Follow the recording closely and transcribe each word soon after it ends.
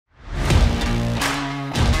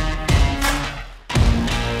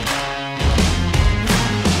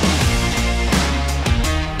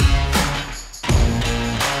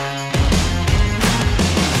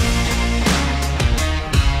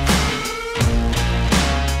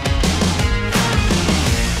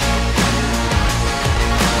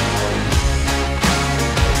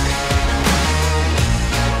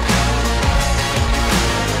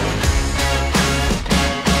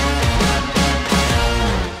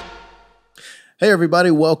Hey, everybody.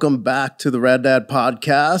 Welcome back to the Rad Dad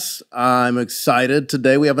podcast. I'm excited.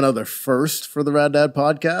 Today, we have another first for the Rad Dad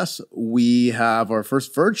podcast. We have our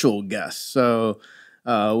first virtual guest. So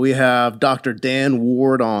we have Dr. Dan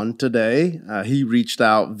Ward on today. He reached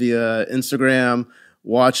out via Instagram,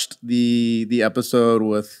 watched the episode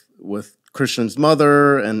with Christian's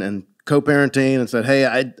mother and co-parenting and said,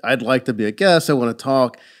 hey, I'd like to be a guest. I want to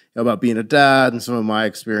talk about being a dad and some of my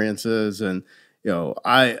experiences. And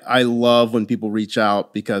I love when people reach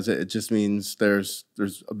out because it just means there's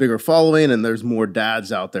a bigger following and there's more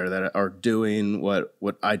dads out there that are doing what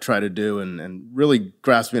I try to do and really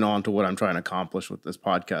grasping on to what I'm trying to accomplish with this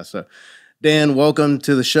podcast. So, Dan, welcome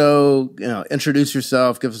to the show. Introduce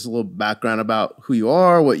yourself. Give us a little background about who you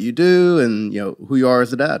are, what you do, and who you are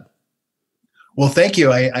as a dad. Well, thank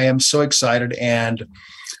you. I am so excited, and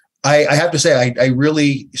I have to say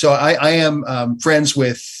I am friends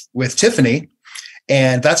with Tiffany.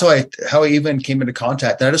 And that's how I even came into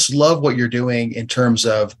contact. And I just love what you're doing in terms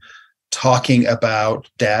of talking about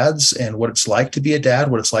dads and what it's like to be a dad,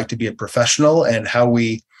 what it's like to be a professional, and how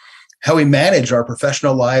we manage our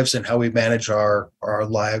professional lives and how we manage our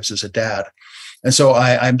lives as a dad. And so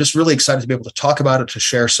I'm just really excited to be able to talk about it, to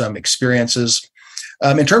share some experiences.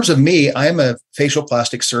 In terms of me, I am a facial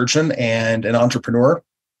plastic surgeon and an entrepreneur.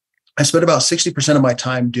 I spend about 60% of my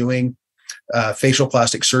time doing facial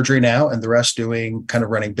plastic surgery now, and the rest doing kind of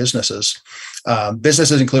running businesses.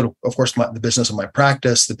 Businesses include, of course, the business of my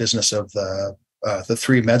practice, the business of the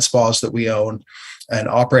 3 med spas that we own, an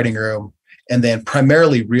operating room, and then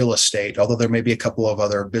primarily real estate. Although there may be a couple of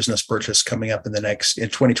other business purchases coming up in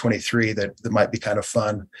 2023 that might be kind of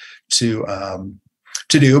fun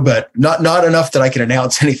to do, but not enough that I can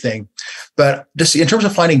announce anything. But just in terms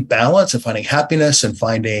of finding balance and finding happiness and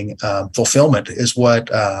finding fulfillment is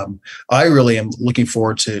what I really am looking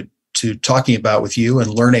forward to talking about with you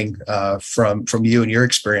and learning from you and your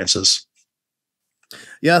experiences.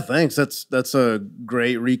 Yeah, thanks. That's a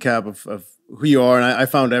great recap of who you are. And I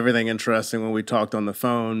found everything interesting when we talked on the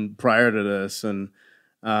phone prior to this. And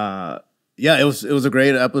it was a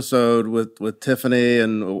great episode with Tiffany.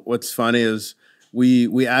 And what's funny is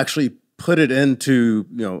we actually put it into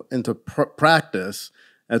practice.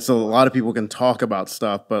 And so a lot of people can talk about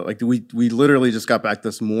stuff, but like we literally just got back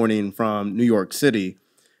this morning from New York City,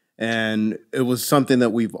 and it was something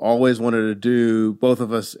that we've always wanted to do, both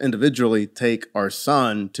of us individually, take our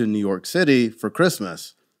son to New York City for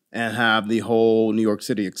Christmas and have the whole New York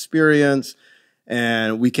City experience.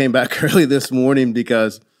 And we came back early this morning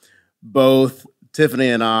because both Tiffany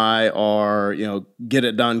and I are, get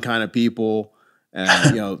it done kind of people.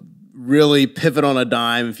 And, really pivot on a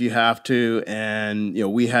dime if you have to. And,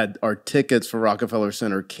 we had our tickets for Rockefeller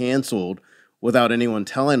Center canceled without anyone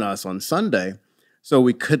telling us on Sunday. So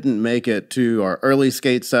we couldn't make it to our early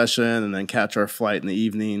skate session and then catch our flight in the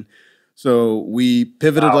evening. So we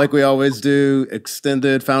pivoted like we always do,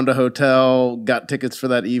 extended, found a hotel, got tickets for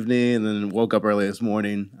that evening, and then woke up early this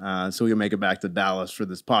morning so we could make it back to Dallas for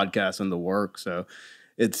this podcast and the work. So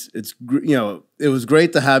it was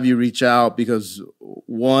great to have you reach out because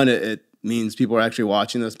one, it means people are actually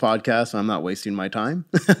watching this podcast. So I'm not wasting my time,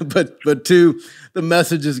 but two, the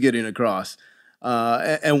message is getting across.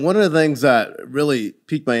 And one of the things that really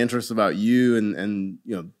piqued my interest about you and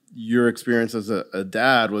your experience as a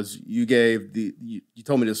dad was you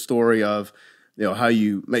told me the story of how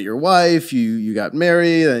you met your wife, you got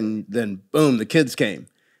married, and then boom, the kids came.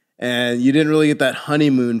 And you didn't really get that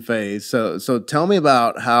honeymoon phase. So tell me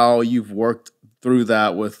about how you've worked through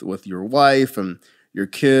that with your wife and your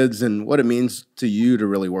kids and what it means to you to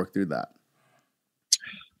really work through that.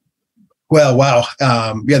 Well, wow.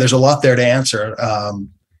 There's a lot there to answer.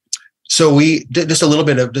 So we did just a little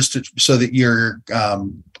bit of so that your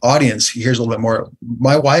audience hears a little bit more.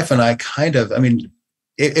 My wife and I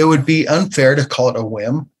it would be unfair to call it a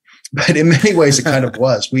whim, but in many ways it kind of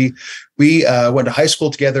was. We went to high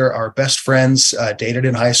school together. Our best friends dated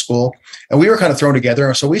in high school, and we were kind of thrown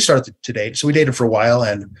together. So we started to date. So we dated for a while,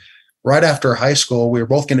 and right after high school, we were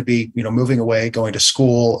both going to be, moving away, going to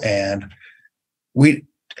school, and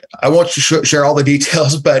I won't share all the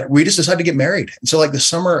details, but we just decided to get married. And so like the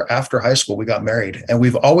summer after high school, we got married, and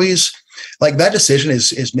we've always that decision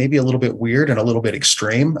is maybe a little bit weird and a little bit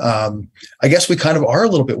extreme. I guess we kind of are a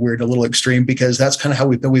little bit weird and a little extreme because that's kind of how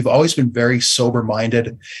we've always been very sober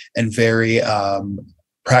minded and very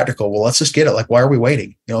practical. Well, let's just get it. Like, why are we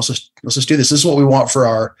waiting? Let's just do this. This is what we want for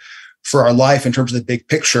our life in terms of the big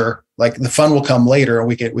picture. Like the fun will come later, and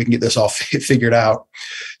we can get this all figured out.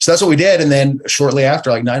 So that's what we did. And then shortly after,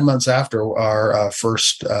 like 9 months after, our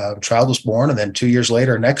first child was born, and then 2 years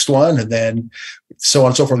later, next one, and then so on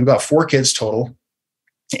and so forth. We've got 4 kids total.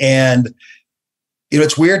 And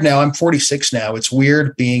it's weird now. I'm 46 now. It's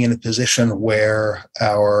weird being in a position where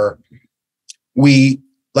we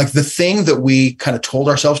like the thing that we kind of told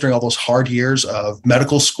ourselves during all those hard years of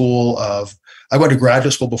medical school, I went to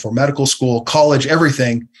graduate school before medical school, college,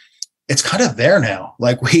 everything. It's kind of there now.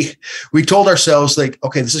 Like we told ourselves like,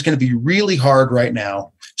 okay, this is going to be really hard right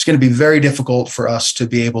now. It's going to be very difficult for us to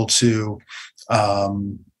be able to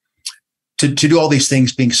do all these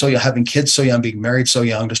things, being so young, having kids so young, being married so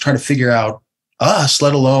young, just trying to figure out us,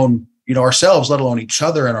 let alone, ourselves, let alone each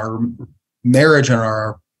other and our marriage and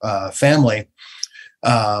our family.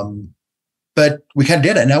 But we kind of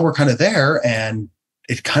did it. Now we're kind of there, and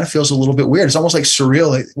it kind of feels a little bit weird. It's almost like surreal.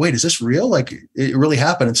 Like, wait, is this real? Like it really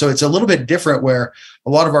happened. And so it's a little bit different where a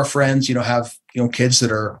lot of our friends, have, kids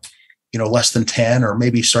that are, less than 10 or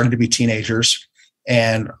maybe starting to be teenagers.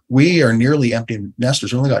 And we are nearly empty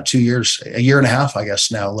nesters. We only got 2 years, a year and a half, I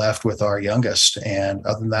guess, now left with our youngest. And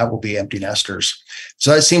other than that, we'll be empty nesters.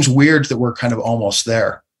 So it seems weird that we're kind of almost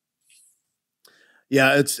there.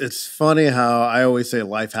 Yeah, it's funny how I always say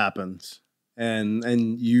life happens,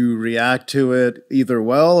 and you react to it either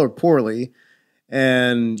well or poorly,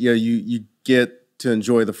 and you get to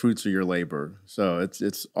enjoy the fruits of your labor. So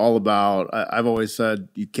it's all about. I've always said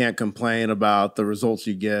you can't complain about the results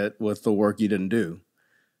you get with the work you didn't do.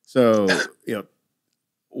 So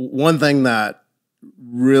one thing that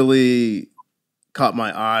really caught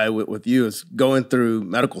my eye with you is going through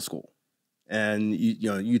medical school. And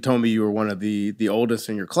you told me you were one of the oldest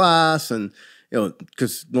in your class, and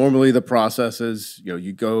because normally the process is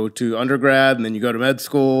you go to undergrad and then you go to med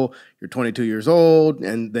school. You're 22 years old,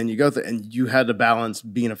 and then you go through, and you had to balance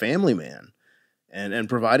being a family man and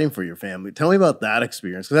providing for your family. Tell me about that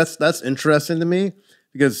experience, because that's interesting to me,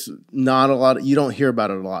 because you don't hear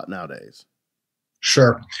about it a lot nowadays.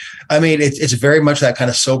 Sure. I mean, it's very much that kind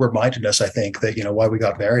of sober mindedness. I think that why we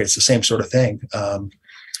got married. It's the same sort of thing.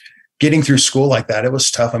 Getting through school like that, it was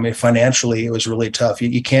tough. I mean, financially, it was really tough.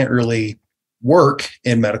 You can't really work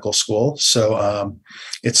in medical school, so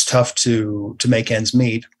it's tough to make ends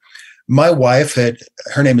meet. My wife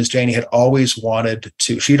her name is Janie, had always wanted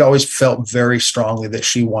to. She'd always felt very strongly that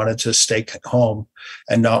she wanted to stay home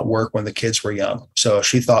and not work when the kids were young. So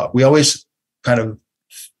she thought we always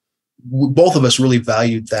both of us really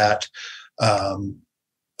valued that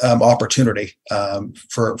opportunity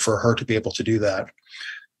for her to be able to do that.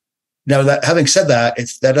 Now, that having said that,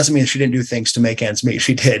 that doesn't mean she didn't do things to make ends meet.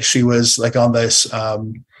 She did. She was like on this a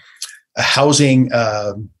housing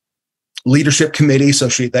leadership committee, so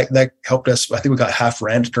that helped us. I think we got half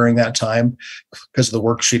rent during that time because of the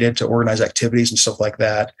work she did to organize activities and stuff like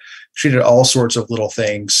that. She did all sorts of little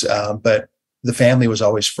things, but the family was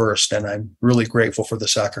always first, and I'm really grateful for the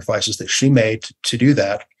sacrifices that she made to do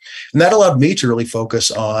that. And that allowed me to really focus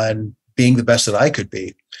on being the best that I could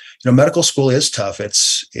be. Medical school is tough.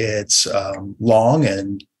 It's long,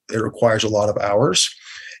 and it requires a lot of hours.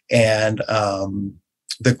 And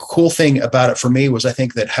the cool thing about it for me was I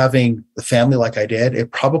think that having the family like I did,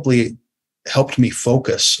 it probably helped me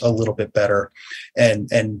focus a little bit better and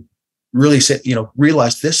really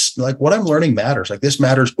realize this, like what I'm learning matters. Like this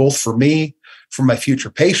matters both for me, for my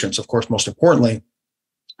future patients, of course, most importantly,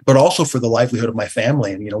 but also for the livelihood of my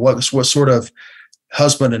family. And, what sort of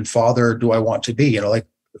husband and father do I want to be?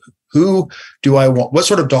 Who do I want? What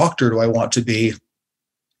sort of doctor do I want to be?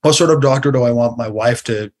 What sort of doctor do I want my wife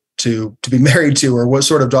to be married to? Or what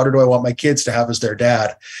sort of daughter do I want my kids to have as their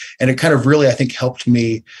dad? And it kind of really, I think, helped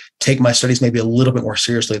me take my studies maybe a little bit more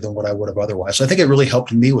seriously than what I would have otherwise. So I think it really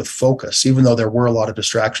helped me with focus, even though there were a lot of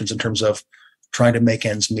distractions in terms of trying to make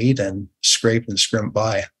ends meet and scrape and scrimp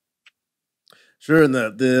by. Sure. And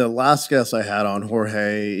the last guest I had on,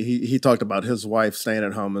 Jorge, he talked about his wife staying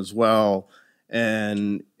at home as well.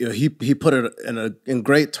 And he put it in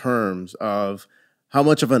great terms of how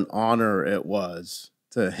much of an honor it was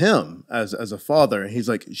to him as a father. And he's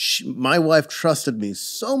like, my wife trusted me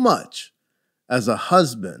so much as a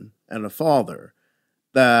husband and a father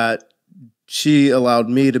that she allowed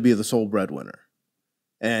me to be the sole breadwinner.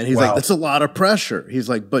 And he's like, that's a lot of pressure. He's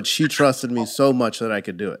like, but she trusted me so much that I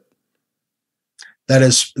could do it. That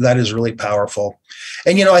is really powerful.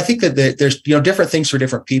 And, I think that there's, different things for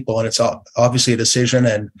different people, and it's obviously a decision,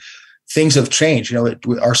 and things have changed.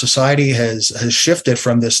 Our society has shifted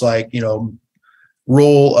from this,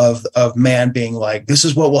 role of man being like, this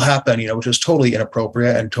is what will happen, which is totally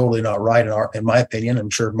inappropriate and totally not right in my opinion.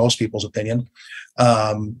 I'm sure most people's opinion.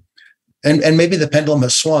 And maybe the pendulum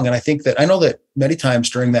has swung. And I know that many times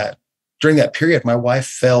during that period, my wife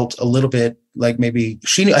felt a little bit like maybe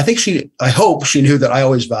she knew, I hope she knew that I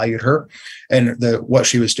always valued her and what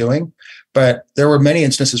she was doing. But there were many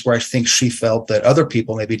instances where I think she felt that other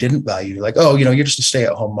people maybe didn't value, like, oh, you're just a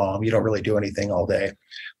stay-at-home mom. You don't really do anything all day,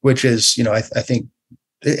 which is, I think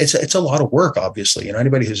it's a lot of work, obviously.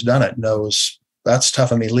 Anybody who's done it knows that's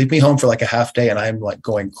tough. I mean, leave me home for like a half day and I'm like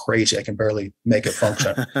going crazy. I can barely make it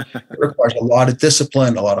function. It requires a lot of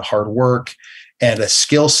discipline, a lot of hard work, and a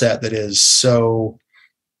skill set that is so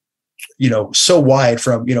wide,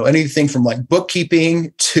 from, anything from like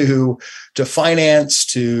bookkeeping to finance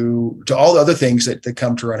to all the other things that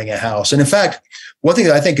come to running a house. And in fact, one thing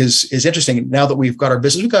that I think is interesting, now that we've got our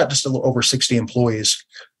business, we've got just a little over 60 employees.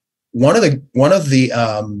 One of the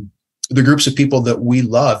groups of people that we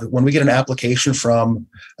love, when we get an application from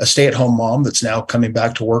a stay-at-home mom that's now coming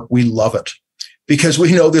back to work, we love it, because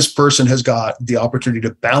we know this person has got the opportunity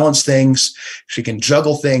to balance things. She can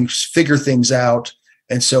juggle things, figure things out.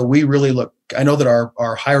 And so we really I know that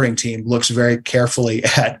our hiring team looks very carefully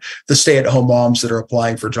at the stay-at-home moms that are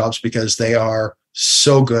applying for jobs, because they are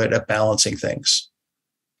so good at balancing things.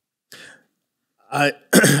 I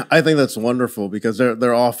I think that's wonderful, because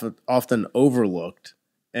they're often overlooked.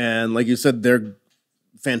 And like you said, they're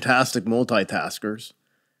fantastic multitaskers,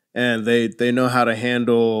 and they know how to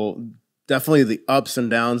handle definitely the ups and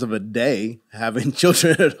downs of a day having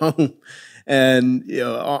children at home. And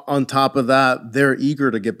on top of that, they're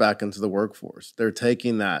eager to get back into the workforce. They're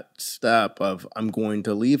taking that step of, I'm going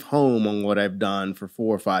to leave home on what I've done for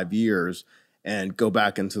 4 or 5 years and go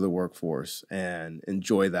back into the workforce and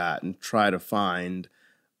enjoy that and try to find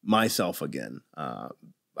myself again.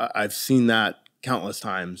 I've seen that countless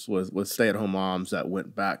times with stay-at-home moms that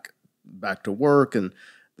went back to work, and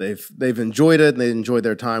they've enjoyed it, and they enjoyed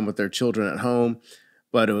their time with their children at home.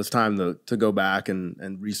 But it was time to go back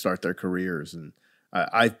and restart their careers. And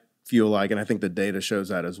I feel like, and I think the data shows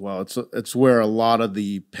that as well, it's where a lot of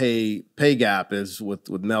the pay gap is with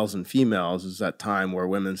males and females, is that time where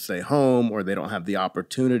women stay home or they don't have the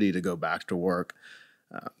opportunity to go back to work.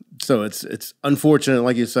 So it's unfortunate.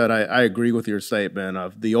 Like you said, I agree with your statement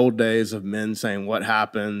of the old days of men saying what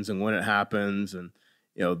happens and when it happens, and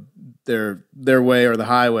their way or the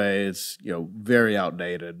highway is very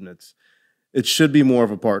outdated, and it should be more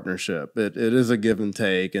of a partnership. It is a give and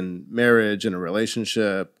take in marriage, in a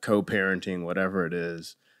relationship, co-parenting, whatever it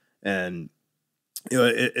is. And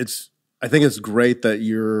I think it's great that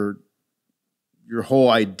your whole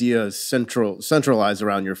idea is centralized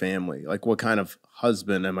around your family. Like, what kind of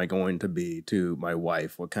husband am I going to be to my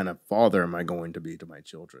wife? What kind of father am I going to be to my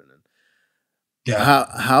children? And Yeah.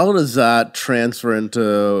 how does that transfer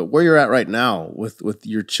into where you're at right now with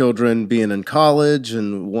your children being in college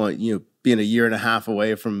and being a year and a half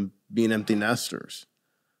away from being empty nesters?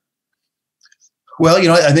 Well,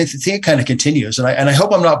 I think it kind of continues, and I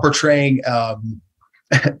hope I'm not portraying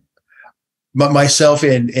myself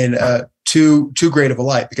in too great of a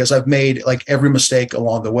light, because I've made like every mistake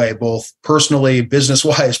along the way, both personally, business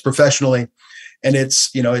wise, professionally, and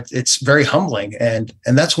it's very humbling, and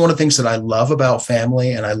that's one of the things that I love about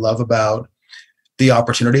family, and I love about the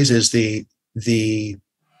opportunities, is the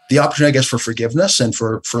opportunity, I guess, for forgiveness and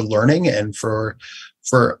for learning, and for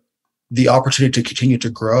the opportunity to continue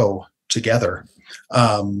to grow together.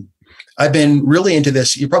 I've been really into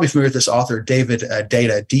this. You're probably familiar with this author, David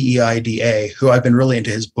Deida, Deida, who I've been really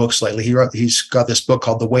into his books lately. He's got this book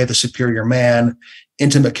called The Way of the Superior Man,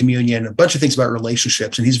 Intimate Communion, a bunch of things about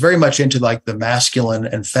relationships. And he's very much into like the masculine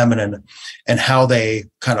and feminine and how they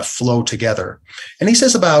kind of flow together. And he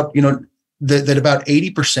says about, that about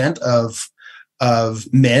 80%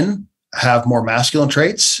 of men have more masculine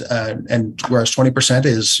traits, and whereas 20%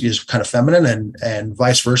 is kind of feminine, and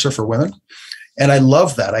vice versa for women. And I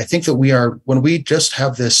love that. I think that when we just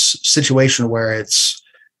have this situation where it's,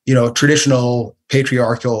 traditional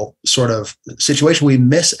patriarchal sort of situation, we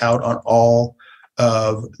miss out on all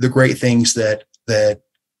of the great things that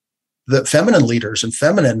feminine leaders and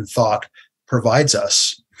feminine thought provides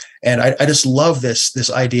us. And I just love this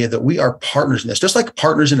idea that we are partners in this, just like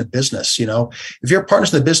partners in a business. If you're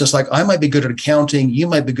partners in the business, like I might be good at accounting, you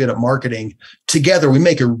might be good at marketing. Together, we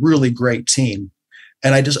make a really great team.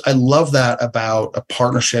 And I love that about a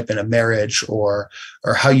partnership in a marriage, or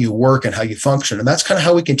how you work and how you function. And that's kind of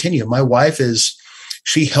how we continue. My wife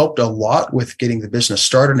she helped a lot with getting the business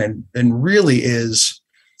started, and really it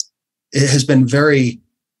has been very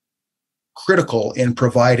critical in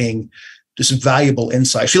providing just valuable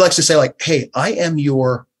insight. She likes to say, like, hey, I am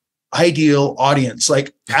your ideal audience.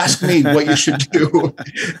 Like, ask me what you should do.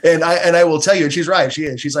 and I will tell you, and she's right.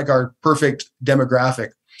 She's like our perfect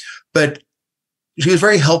demographic. But she was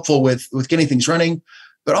very helpful with getting things running,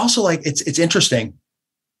 but also, like, it's interesting.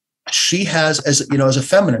 she has, as you know, as a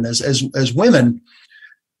feminine, as women,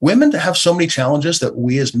 women have so many challenges that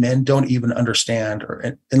we as men don't even understand,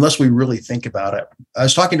 or unless we really think about it. I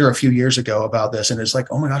was talking to her a few years ago about this, and it's like,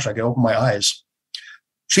 oh my gosh, I can open my eyes.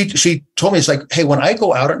 She told me, it's like, hey, when I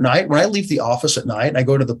go out at night, when I leave the office at night and I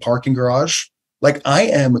go to the parking garage, like I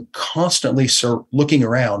am constantly looking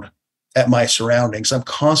around at my surroundings. I'm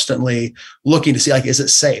constantly looking to see, like, is it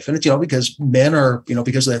safe? And it's, you know, because men are, you know,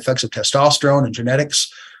 because of the effects of testosterone and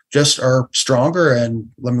genetics, just are stronger. And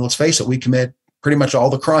I mean, let's face it, we commit pretty much all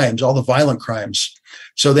the crimes, all the violent crimes.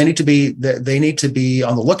 So they need to be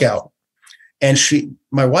on the lookout. And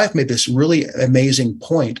my wife made this really amazing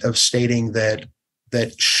point of stating that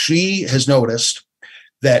she has noticed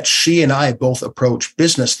that she and I both approach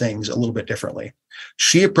business things a little bit differently.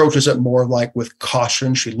 She approaches it more like with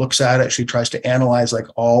caution. She looks at it. She tries to analyze like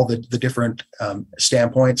all the different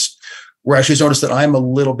standpoints. Whereas she's noticed that I'm a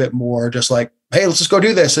little bit more just like, hey, let's just go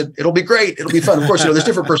do this. It'll be great. It'll be fun. Of course, you know, there's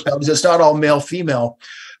different personalities. It's not all male, female.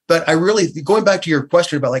 But I really, going back to your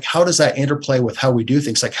question about like, how does that interplay with how we do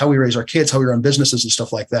things, like how we raise our kids, how we run businesses and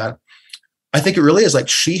stuff like that? I think it really is like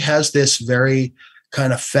she has this very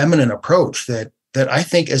kind of feminine approach that I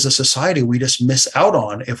think as a society, we just miss out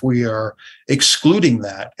on if we are excluding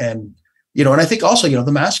that. And, you know, and I think also, you know,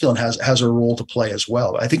 the masculine has a role to play as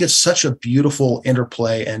well. I think it's such a beautiful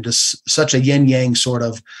interplay and just such a yin yang sort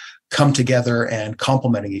of come together and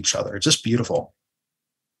complementing each other. It's just beautiful.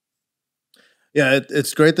 Yeah,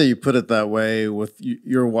 it's great that you put it that way with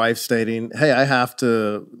your wife stating, hey, I have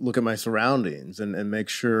to look at my surroundings and make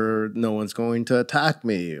sure no one's going to attack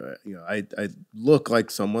me. You know, I look like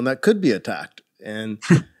someone that could be attacked. And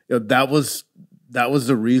you know, that was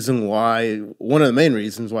the reason why, one of the main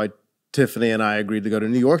reasons why Tiffany and I agreed to go to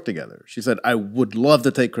New York together. She said, I would love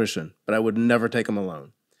to take Christian, but I would never take him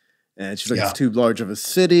alone. And she's like, it's too large of a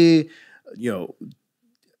city, you know,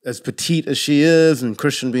 as petite as she is and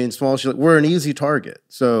Christian being small, she's like, we're an easy target.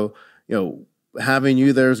 So, you know, having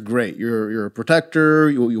you there is great. You're a protector.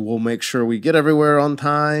 You will make sure we get everywhere on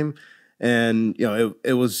time. And, you know,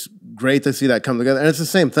 it was great to see that come together. And it's the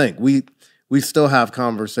same thing. We still have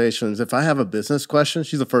conversations. If I have a business question,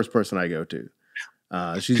 she's the first person I go to.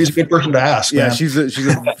 She's a good person to ask. Yeah,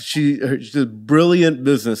 man. she's a brilliant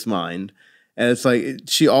business mind. And it's like,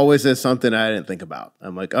 she always says something I didn't think about.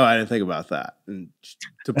 I'm like, oh, I didn't think about that. And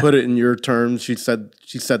to put it in your terms, she said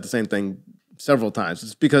the same thing several times.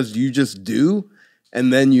 It's because you just do,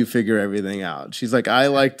 and then you figure everything out. She's like, I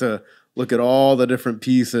like to look at all the different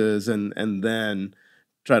pieces and then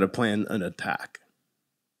try to plan an attack.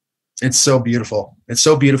 It's so beautiful. It's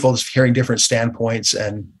so beautiful just hearing different standpoints.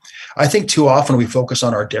 And I think too often we focus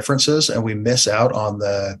on our differences and we miss out on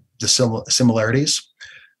the similarities.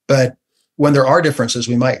 But when there are differences,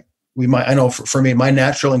 we might, I know for me, my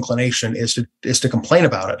natural inclination is to complain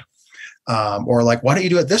about it. Or like, why don't you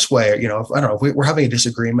do it this way? Or, you know, I don't know, if we're having a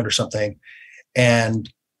disagreement or something.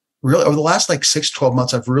 And really over the last like 6 to 12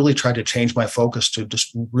 months, I've really tried to change my focus to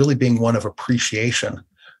just really being one of appreciation,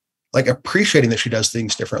 like appreciating that she does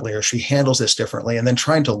things differently or she handles this differently, and then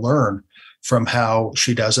trying to learn from how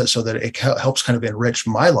she does it so that it helps kind of enrich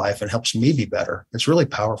my life and helps me be better. It's really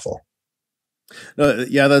powerful. No,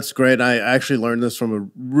 yeah, that's great. I actually learned this from a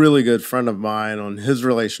really good friend of mine on his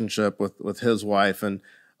relationship with his wife. And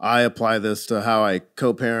I apply this to how I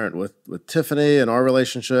co-parent with Tiffany and our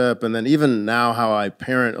relationship. And then even now how I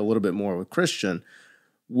parent a little bit more with Christian.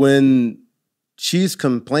 When she's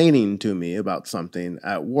complaining to me about something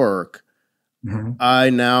at work, I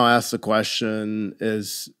now ask the question,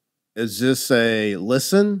 is this a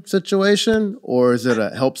listen situation or is it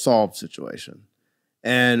a help solve situation?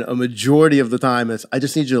 And a majority of the time is, I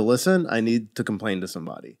just need you to listen. I need to complain to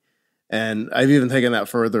somebody. And I've even taken that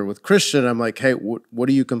further with Christian. I'm like, hey, what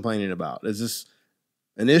are you complaining about? Is this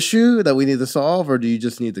an issue that we need to solve, or do you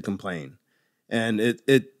just need to complain? And it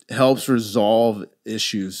helps resolve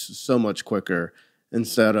issues so much quicker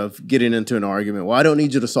instead of getting into an argument. Well, I don't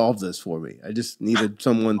need you to solve this for me. I just needed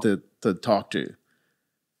someone to talk to.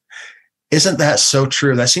 Isn't that so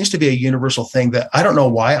true? That seems to be a universal thing that I don't know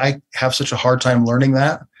why I have such a hard time learning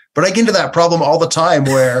that, but I get into that problem all the time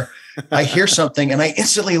where I hear something and I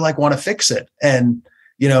instantly like want to fix it. And,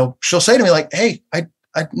 you know, she'll say to me like, hey,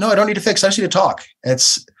 no, I don't need to fix. I just need to talk. I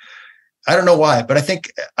don't know why, but I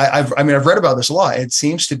think I've read about this a lot. It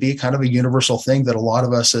seems to be kind of a universal thing that a lot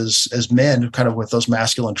of us as men, kind of with those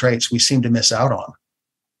masculine traits, we seem to miss out on.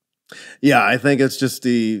 Yeah, I think it's just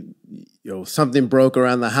something broke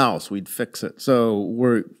around the house, we'd fix it. So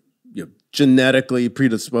we're genetically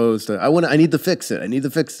predisposed to, I need to fix it. I need to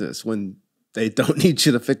fix this when they don't need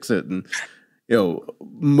you to fix it. And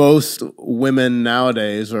most women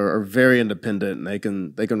nowadays are very independent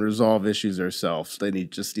and they can resolve issues themselves. They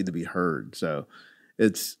just need to be heard. So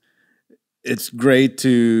it's it's great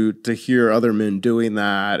to hear other men doing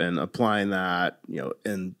that and applying that,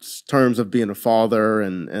 in terms of being a father,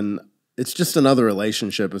 and it's just another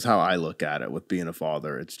relationship is how I look at it with being a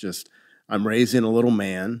father. It's just I'm raising a little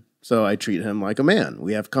man, so I treat him like a man.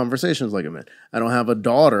 We have conversations like a man. I don't have a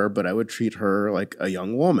daughter, but I would treat her like a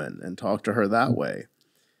young woman and talk to her that way.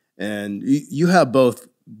 And you have both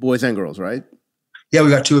boys and girls, right? Yeah, we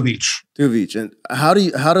got two of each. Two of each. And how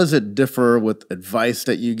does it differ with advice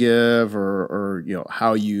that you give, or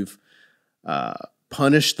how you've uh,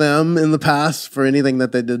 punished them in the past for anything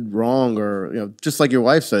that they did wrong, or just like your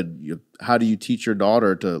wife said, how do you teach your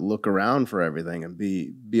daughter to look around for everything and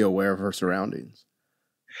be aware of her surroundings?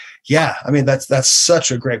 Yeah, I mean that's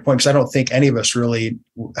such a great point because I don't think any of us really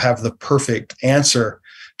have the perfect answer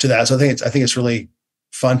to that. So I think it's really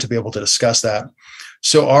fun to be able to discuss that.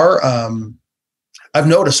 So our I've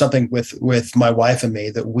noticed something with my wife and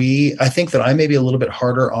me that I think that I may be a little bit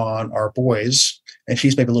harder on our boys and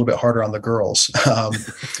she's maybe a little bit harder on the girls.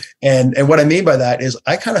 And what I mean by that is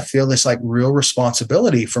I kind of feel this like real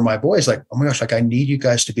responsibility for my boys. Like, oh my gosh, like I need you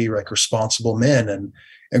guys to be like responsible men and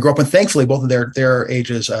grow up. And thankfully, both of their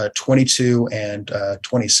ages, 22 and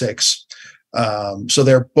 26. So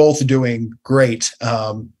they're both doing great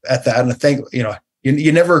at that. And I think,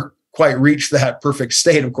 you never quite reach that perfect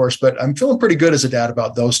state, of course, but I'm feeling pretty good as a dad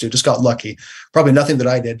about those two. Just got lucky. Probably nothing that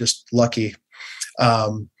I did, just lucky.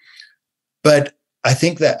 But I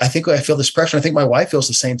think I feel this pressure. I think my wife feels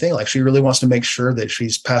the same thing. Like she really wants to make sure that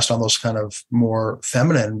she's passed on those kind of more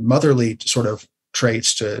feminine, motherly sort of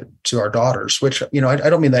traits to our daughters, which, I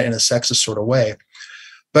don't mean that in a sexist sort of way,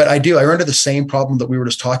 but I do. I run into the same problem that we were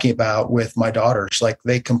just talking about with my daughters. Like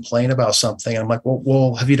they complain about something and I'm like,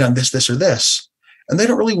 well, have you done this, or this? And they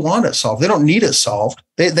don't really want it solved. They don't need it solved.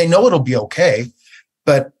 They know it'll be okay,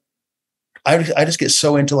 but I just get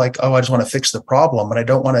so into like, oh, I just want to fix the problem. And I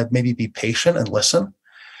don't want to maybe be patient and listen.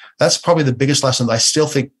 That's probably the biggest lesson that I still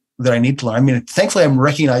think that I need to learn. I mean, thankfully I'm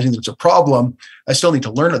recognizing that it's a problem. I still need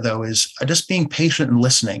to learn it though, is just being patient and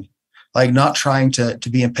listening, like not trying to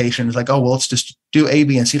be impatient. It's like, oh, well, let's just do A,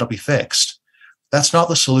 B, and C. It'll be fixed. That's not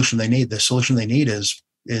the solution they need. The solution they need is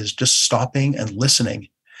just stopping and listening.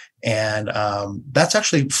 And that's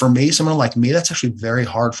actually, for me, someone like me, that's actually very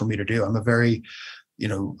hard for me to do. I'm a very,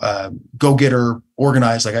 go-getter,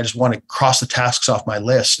 organized. Like I just want to cross the tasks off my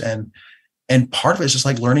list. And part of it is just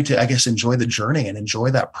like learning to, I guess, enjoy the journey and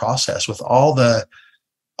enjoy that process with all the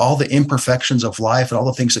imperfections of life and all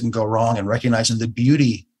the things that can go wrong, and recognizing the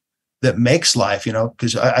beauty that makes life,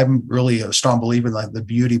 because I'm really a strong believer in like the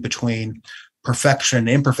beauty between perfection and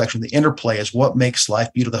imperfection. The interplay is what makes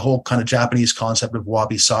life beautiful. The whole kind of Japanese concept of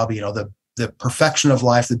wabi sabi, the perfection of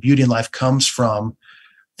life, the beauty in life comes from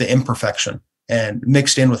the imperfection and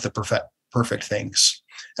mixed in with the perfect things.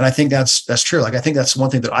 And I think that's true. Like I think that's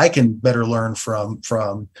one thing that I can better learn from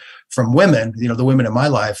women, the women in my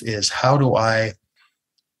life, is how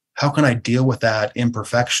can I deal with that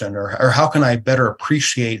imperfection, or how can I better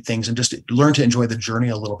appreciate things and just learn to enjoy the journey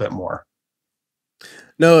a little bit more.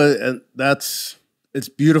 No, and it's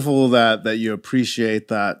beautiful that you appreciate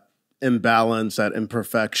that imbalance, that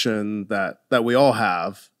imperfection that we all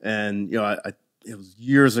have. And it was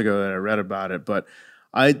years ago that I read about it, but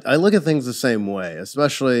I look at things the same way,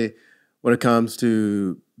 especially when it comes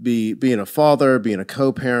to being a father, being a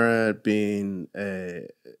co-parent, being in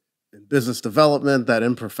business development, that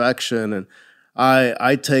imperfection. And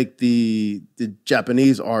I take the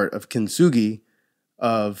Japanese art of kintsugi,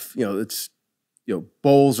 of it's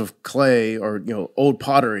bowls of clay or old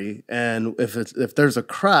pottery, and if there's a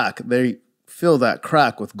crack, they fill that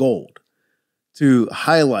crack with gold to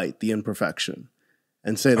highlight the imperfection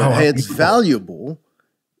and say that, hey, it's valuable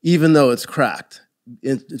even though it's cracked.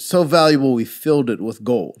 It's so valuable we filled it with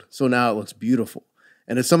gold, so now it looks beautiful.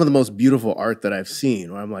 And it's some of the most beautiful art that I've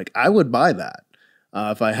seen, where I'm like, I would buy that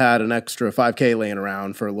if I had an extra 5K laying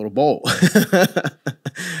around for a little bowl.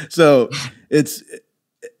 So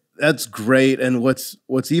that's great. And what's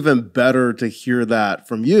even better to hear that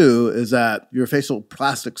from you is that you're a facial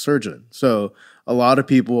plastic surgeon. So a lot of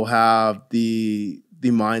people have the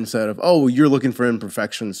mindset of, oh, you're looking for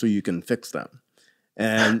imperfections so you can fix them.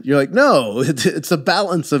 And you're like, no, it's a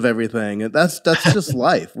balance of everything. And that's just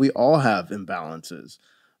life. We all have imbalances.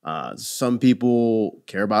 Some people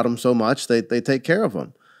care about them so much they take care of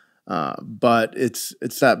them. But it's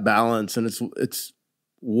that balance, and it's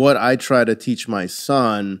what I try to teach my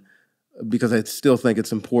son, because I still think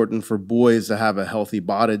it's important for boys to have a healthy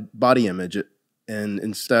body image. And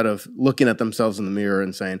instead of looking at themselves in the mirror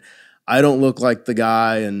and saying, I don't look like the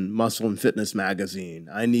guy in Muscle and Fitness magazine.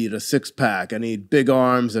 I need a six pack. I need big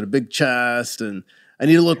arms and a big chest, and I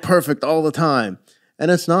need to look perfect all the time. And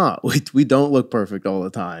it's not. We don't look perfect all the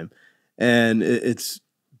time. And it's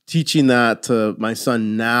teaching that to my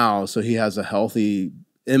son now so he has a healthy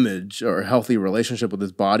image or a healthy relationship with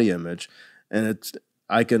his body image. And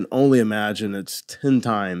I can only imagine it's 10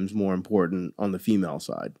 times more important on the female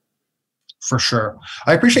side. For sure.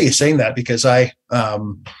 I appreciate you saying that, because I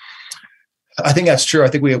think that's true. I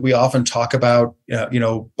think we often talk about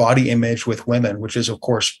body image with women, which is of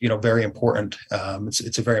course very important.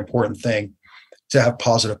 It's a very important thing to have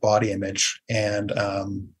positive body image, and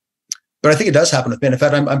but I think it does happen with men. In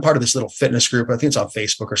fact, I'm part of this little fitness group. I think it's on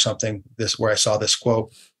Facebook or something. Where I saw this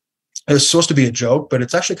quote. It was supposed to be a joke, but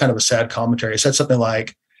it's actually kind of a sad commentary. It said something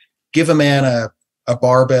like, "Give a man a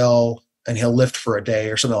barbell and he'll lift for a day,"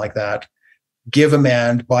 or something like that. "Give a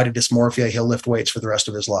man body dysmorphia, he'll lift weights for the rest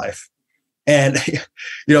of his life." And,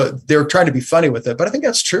 they're trying to be funny with it, but I think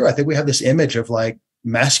that's true. I think we have this image of like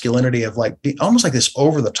masculinity of like almost like this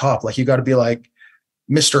over the top, like you got to be like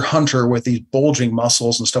Mr. Hunter with these bulging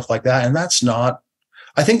muscles and stuff like that. And that's not,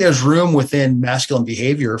 I think there's room within masculine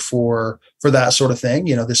behavior for that sort of thing,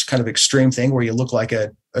 this kind of extreme thing where you look like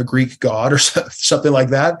a Greek god or something like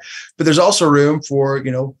that. But there's also room for,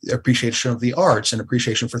 appreciation of the arts and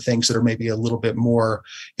appreciation for things that are maybe a little bit more,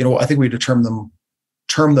 I think we term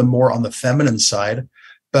them more on the feminine side,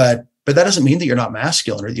 but that doesn't mean that you're not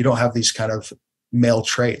masculine or that you don't have these kind of male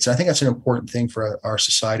traits. And I think that's an important thing for our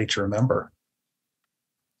society to remember.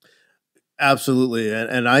 Absolutely.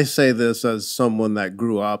 And I say this as someone that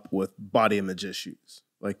grew up with body image issues.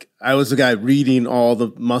 Like I was the guy reading all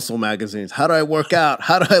the muscle magazines. How do I work out?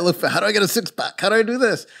 How do I look? How do I get a six pack? How do I do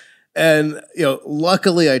this? And,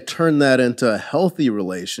 luckily I turned that into a healthy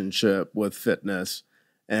relationship with fitness.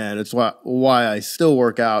 And it's why I still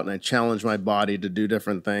work out and I challenge my body to do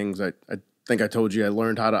different things. I think I told you I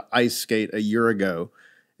learned how to ice skate a year ago.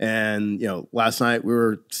 And, last night we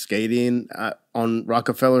were skating on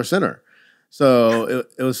Rockefeller Center. So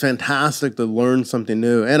it was fantastic to learn something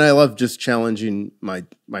new. And I love just challenging my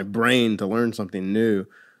brain to learn something new.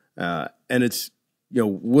 And it's,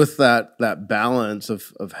 with that balance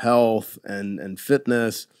of health and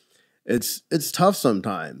fitness, it's tough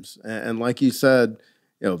sometimes. And like you said,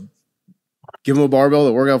 give them a barbell,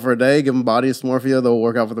 they'll work out for a day, give them body dysmorphia, they'll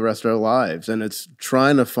work out for the rest of their lives. And it's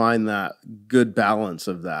trying to find that good balance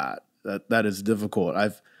of that is difficult.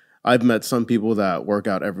 I've met some people that work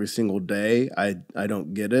out every single day. I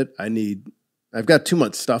don't get it. I've got too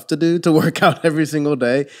much stuff to do to work out every single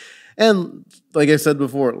day. And like I said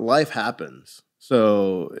before, life happens.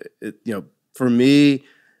 So for me,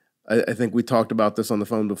 I think we talked about this on the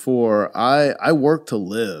phone before. I work to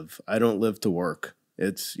live. I don't live to work.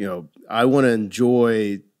 It's, I want to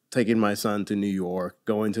enjoy taking my son to New York,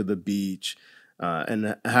 going to the beach,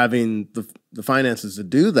 and having the finances to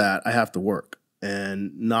do that. I have to work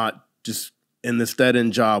and not just in this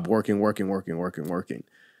dead-end job, working.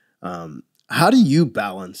 How do you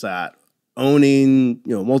balance that? Owning,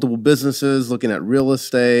 multiple businesses, looking at real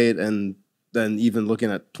estate, and then even looking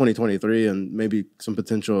at 2023 and maybe some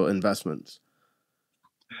potential investments?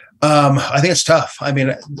 I think it's tough. I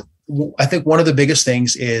mean, I think one of the biggest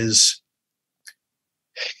things is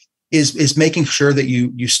making sure that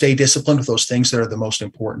you stay disciplined with those things that are the most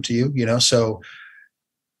important to you. So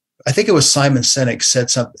I think it was Simon Sinek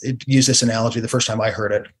used this analogy the first time I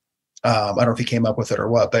heard it. I don't know if he came up with it or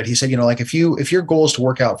what, but he said, like if your goal is to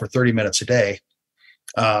work out for 30 minutes a day,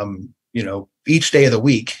 each day of the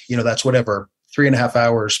week, that's 3.5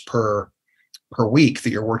 hours per week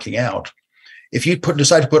that you're working out. If you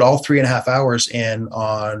decide to put all 3.5 hours in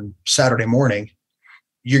on Saturday morning,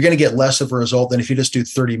 you're going to get less of a result than if you just do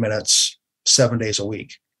 30 minutes 7 days a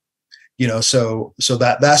week. So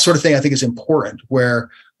that sort of thing I think is important, where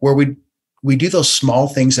we do those small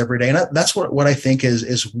things every day. And that's what I think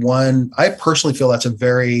is one, I personally feel that's a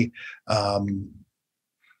very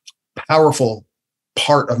powerful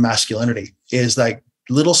part of masculinity, is like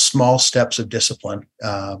little small steps of discipline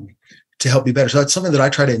to help be better. So that's something that I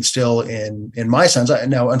try to instill in my sons.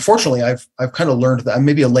 Now, unfortunately, I've kind of learned that. I'm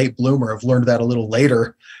maybe a late bloomer. I've learned that a little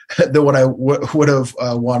later than what I would have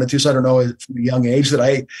wanted to. So I don't know from a young age that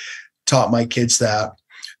I taught my kids that.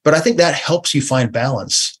 But I think that helps you find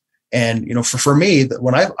balance. And, for me,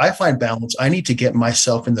 when I find balance, I need to get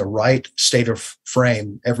myself in the right state of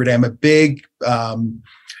frame every day. I'm a big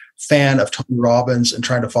fan of Tony Robbins and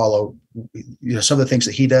trying to follow, some of the things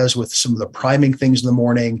that he does with some of the priming things in the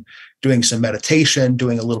morning, doing some meditation,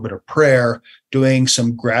 doing a little bit of prayer, doing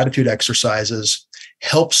some gratitude exercises,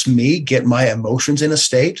 helps me get my emotions in a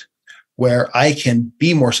state where I can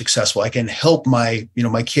be more successful. I can help my,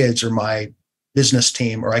 my kids or my business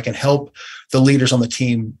team, or I can help the leaders on the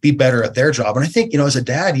team be better at their job. And I think, as a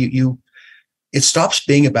dad, it stops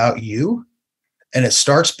being about you and it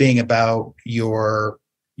starts being about your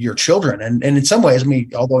children. And in some ways, I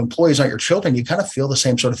mean, although employees aren't your children, you kind of feel the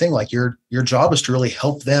same sort of thing. Like your job is to really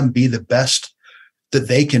help them be the best that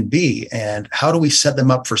they can be. And how do we set them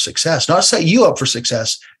up for success? Not set you up for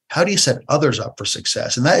success. How do you set others up for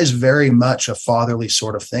success? And that is very much a fatherly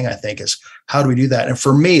sort of thing, I think, is how do we do that? And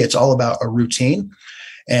for me, it's all about a routine.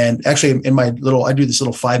 And actually I do this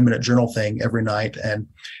little 5-minute journal thing every night. And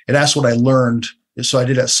it asks what I learned. So I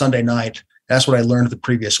did it Sunday night. That's what I learned the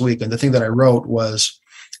previous week. And the thing that I wrote was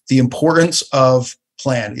the importance of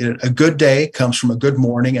plan. A good day comes from a good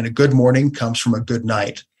morning, and a good morning comes from a good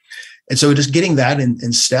night. And so just getting that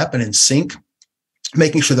in step and in sync,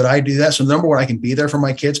 making sure that I do that. So number one, I can be there for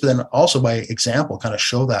my kids, but then also by example, kind of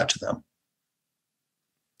show that to them.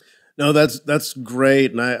 No, that's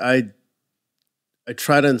great. And I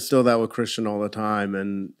try to instill that with Christian all the time.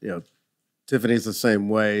 And, Tiffany's the same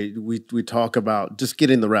way. We talk about just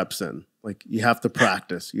getting the reps in. Like, you have to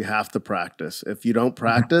practice. You have to practice. If you don't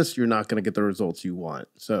practice, you're not going to get the results you want.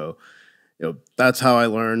 So, that's how I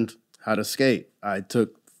learned how to skate. I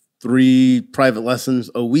took 3 private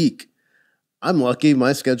lessons a week. I'm lucky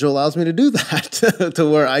my schedule allows me to do that to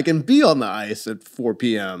where I can be on the ice at 4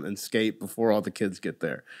 p.m. and skate before all the kids get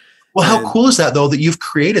there. Well, how cool is that, though, that you've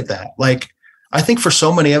created that? Like, I think for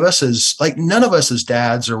so many of us none of us as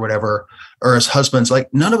dads or whatever, or as husbands,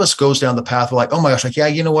 like none of us goes down the path of like, oh my gosh, like, yeah,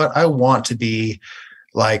 you know what? I want to be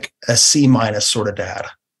like a C- sort of dad.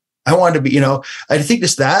 I want to be, I think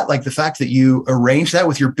it's that, like the fact that you arrange that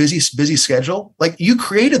with your busy schedule, like you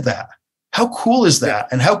created that. How cool is that?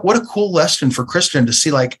 And what a cool lesson for Christian to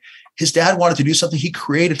see, like his dad wanted to do something. He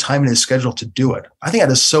created time in his schedule to do it. I think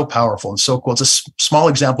that is so powerful and so cool. It's a small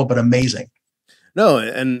example, but amazing. No,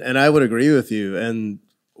 and I would agree with you. And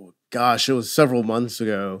gosh, it was several months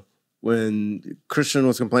ago when Christian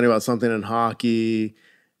was complaining about something in hockey,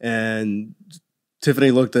 and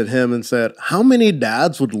Tiffany looked at him and said, how many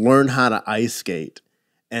dads would learn how to ice skate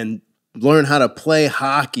and learn how to play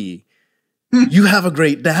hockey? You have a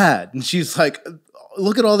great dad. And she's like,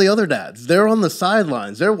 look at all the other dads. They're on the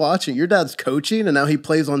sidelines. They're watching. Your dad's coaching, and now he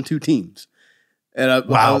plays on 2 teams. And I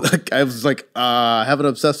was like, I have an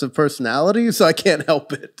obsessive personality, so I can't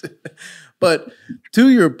help it. But to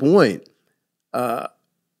your point,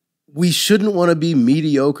 we shouldn't want to be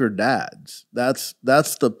mediocre dads. That's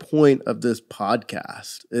the point of this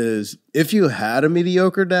podcast, is if you had a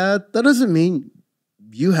mediocre dad, that doesn't mean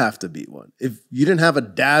you have to be one. If you didn't have a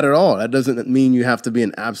dad at all, that doesn't mean you have to be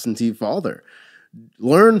an absentee father.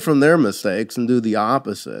 Learn from their mistakes and do the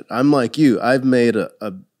opposite. I'm like you. I've made a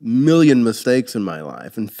million mistakes in my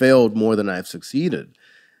life and failed more than I've succeeded.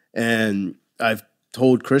 And I've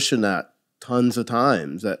told Christian that tons of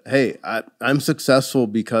times, that, hey, I'm successful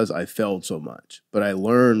because I failed so much, but I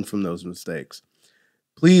learned from those mistakes.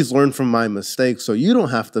 Please learn from my mistakes so you don't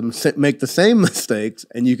have to make the same mistakes,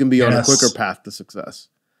 and you can be on a quicker path to success.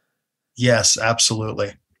 Yes,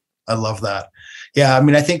 absolutely. I love that. Yeah, I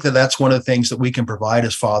mean, I think that that's one of the things that we can provide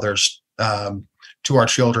as fathers to our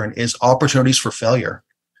children is opportunities for failure.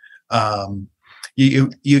 You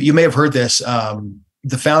may have heard this.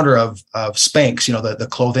 The founder of Spanx, the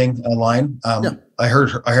clothing line. I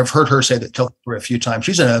have heard her say that a few times.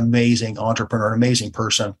 She's an amazing entrepreneur, an amazing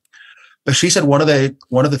person. But she said one of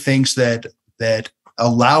the things that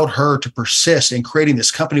allowed her to persist in creating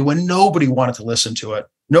this company when nobody wanted to listen to it,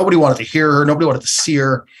 nobody wanted to hear her, nobody wanted to see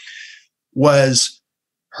her, was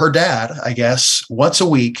her dad, I guess, once a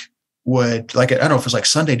week would, like, I don't know if it was like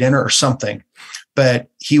Sunday dinner or something, but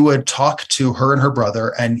he would talk to her and her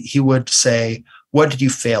brother, and he would say, what did you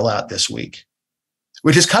fail at this week?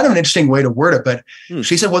 Which is kind of an interesting way to word it. But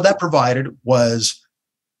she said what that provided was,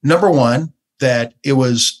 number one, that it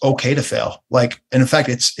was okay to fail. Like, and in fact,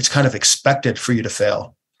 it's kind of expected for you to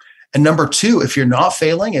fail. And number two, if you're not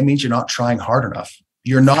failing, it means you're not trying hard enough.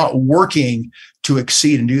 You're not working to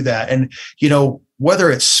exceed and do that. And,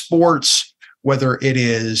 whether it's sports, whether it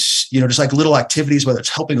is, just like little activities, whether it's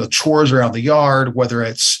helping with chores around the yard, whether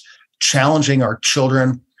it's challenging our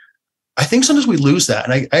children, I think sometimes we lose that.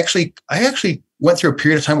 And I actually went through a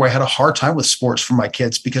period of time where I had a hard time with sports for my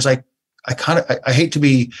kids, because I hate to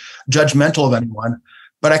be judgmental of anyone,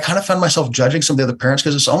 but I kind of found myself judging some of the other parents,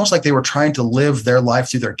 because it's almost like they were trying to live their life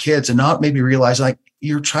through their kids and not maybe realizing, like,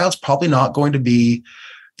 your child's probably not going to be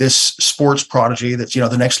this sports prodigy that's,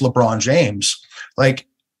 the next LeBron James. Like,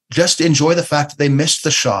 just enjoy the fact that they missed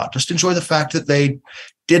the shot. Just enjoy the fact that they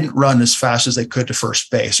didn't run as fast as they could to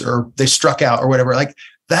first base, or they struck out or whatever. Like,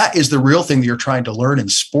 that is the real thing that you're trying to learn in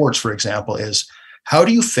sports, for example, is how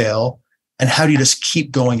do you fail and how do you just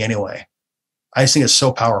keep going anyway? I just think it's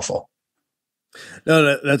so powerful.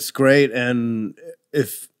 No, that's great. And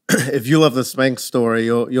if if you love the Spanx story,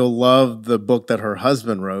 you'll love the book that her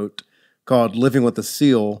husband wrote called "Living with the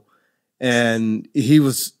Seal." And he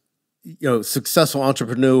was, successful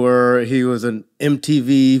entrepreneur. He was an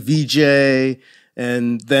MTV VJ,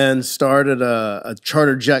 and then started a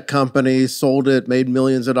charter jet company, sold it, made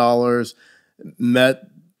millions of dollars. Met,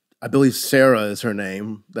 I believe Sarah is her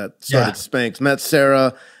name, that started Spanx. Met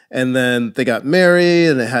Sarah, and then they got married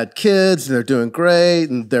and they had kids and they're doing great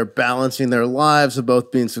and they're balancing their lives of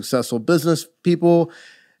both being successful business people.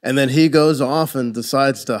 And then he goes off and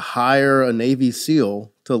decides to hire a Navy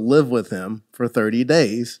SEAL to live with him for 30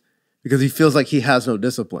 days because he feels like he has no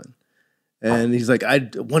discipline. And he's like, I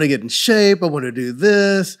want to get in shape. I want to do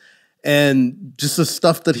this. And just the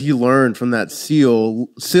stuff that he learned from that SEAL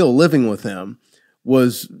living with him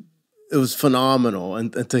it was phenomenal.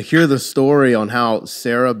 And to hear the story on how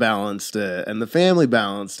Sarah balanced it and the family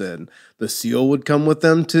balanced it, and the SEAL would come with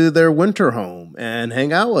them to their winter home and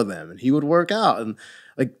hang out with them, and he would work out. And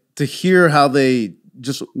like to hear how they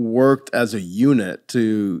just worked as a unit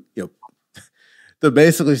to, to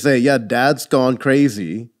basically say, yeah, Dad's gone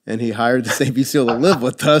crazy and he hired the Navy SEAL to live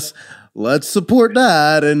with us. Let's support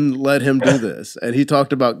Dad and let him do this. And he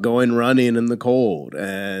talked about going running in the cold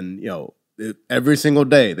and, every single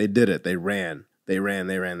day they did it. They ran.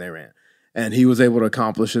 And he was able to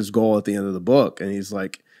accomplish his goal at the end of the book. And he's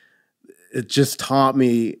like, it just taught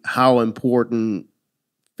me how important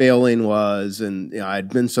failing was. And I'd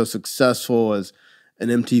been so successful as an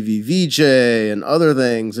MTV VJ and other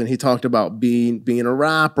things. And he talked about being a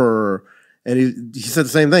rapper. And he said the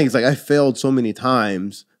same thing. He's like, I failed so many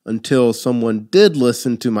times until someone did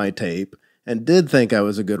listen to my tape and did think I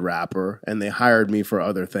was a good rapper, and they hired me for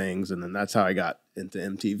other things. And then that's how I got into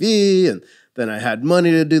MTV. And then I had money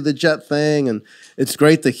to do the jet thing. And it's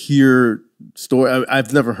great to hear story.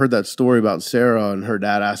 I've never heard that story about Sarah and her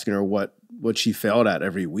dad asking her what she failed at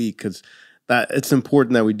every week, because that it's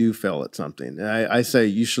important that we do fail at something. And I say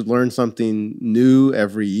you should learn something new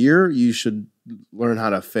every year. You should learn how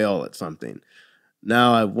to fail at something.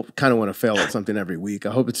 Now I kind of want to fail at something every week.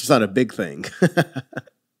 I hope it's just not a big thing.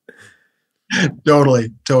 Totally.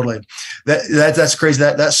 That's crazy.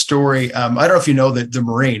 That story. I don't know if you know the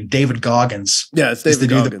Marine, David Goggins. Yeah, it's David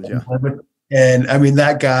Goggins. Yeah. And I mean,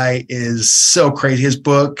 that guy is so crazy. His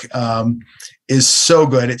book is so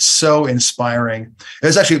good. It's so inspiring.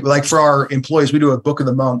 It's actually like for our employees, we do a book of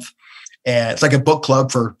the month, and it's like a book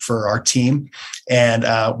club for our team. And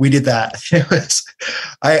we did that.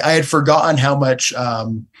 I had forgotten how much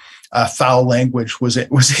foul language was in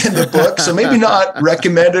the book. So maybe not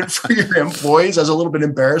recommended for your employees. I was a little bit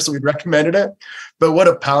embarrassed that we'd recommended it, but what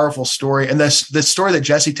a powerful story. And the story that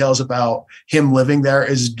Jesse tells about him living there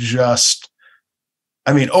is just,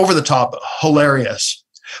 I mean, over the top, hilarious.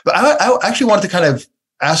 But I actually wanted to kind of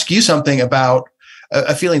ask you something about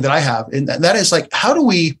a feeling that I have. And that is like, how do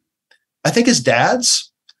we, I think as dads,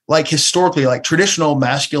 like historically, like traditional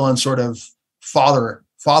masculine sort of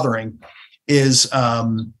fathering is,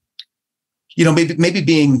 maybe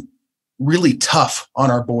being really tough on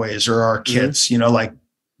our boys or our kids, like,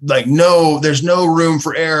 no, there's no room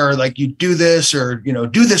for error. Like you do this or,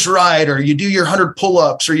 do this right, or you do your 100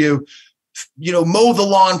 pull-ups, or you mow the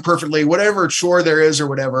lawn perfectly, whatever chore there is or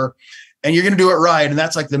whatever, and you're going to do it right. And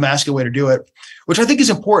that's like the masculine way to do it, which I think is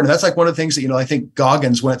important. That's like one of the things that, I think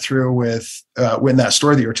Goggins went through with, when that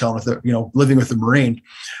story that you were telling with the, living with the Marine.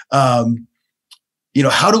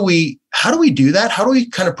 How do we do that? How do we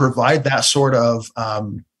kind of provide that sort of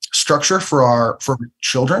structure for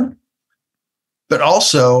children, but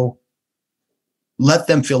also let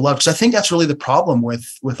them feel loved? Because I think that's really the problem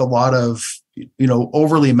with a lot of,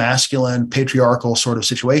 overly masculine, patriarchal sort of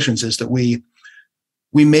situations, is that we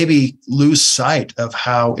maybe lose sight of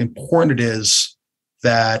how important it is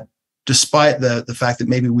that despite the fact that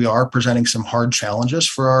maybe we are presenting some hard challenges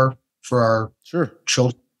for our sure.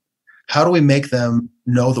 children, how do we make them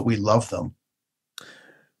know that we love them?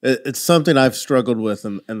 It's something I've struggled with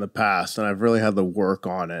in the past, and I've really had to work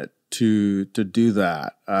on it to do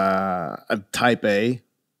that. I'm type A.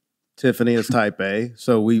 Tiffany is type A.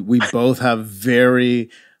 So we both have very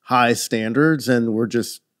high standards, and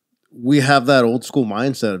we have that old school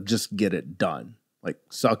mindset of just get it done. Like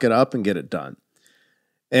suck it up and get it done.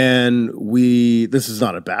 And this is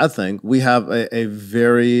not a bad thing. We have a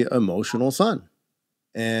very emotional son,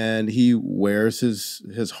 and he wears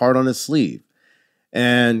his heart on his sleeve.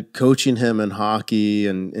 And coaching him in hockey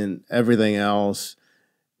and everything else,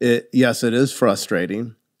 yes, it is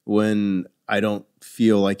frustrating when I don't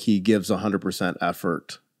feel like he gives 100%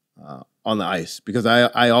 effort on the ice, because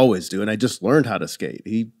I always do. And I just learned how to skate.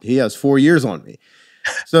 He has 4 years on me.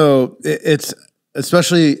 So it's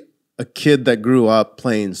especially a kid that grew up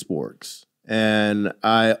playing sports. And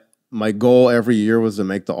my goal every year was to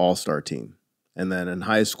make the all-star team. And then in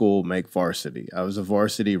high school, make varsity. I was a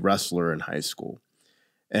varsity wrestler in high school.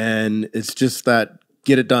 And it's just that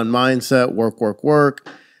get it done mindset, work, work, work.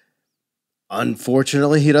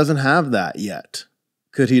 Unfortunately, he doesn't have that yet.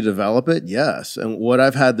 Could he develop it? Yes. And what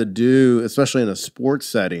I've had to do, especially in a sports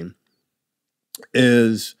setting,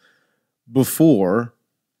 is before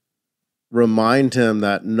remind him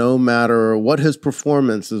that no matter what his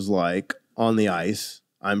performance is like on the ice,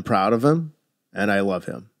 I'm proud of him and I love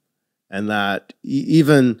him. And that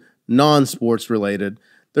even non-sports related,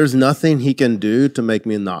 there's nothing he can do to make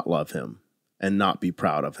me not love him and not be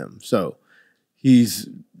proud of him. So he's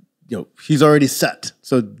already set.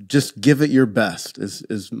 So just give it your best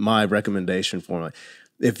is my recommendation for him.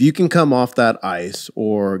 If you can come off that ice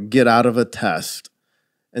or get out of a test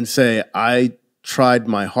and say, I tried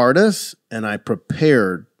my hardest and I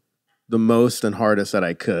prepared the most and hardest that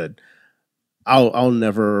I could, I'll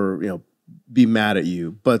never, be mad at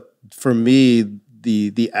you. But for me,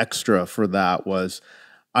 the extra for that was,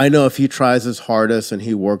 I know if he tries his hardest and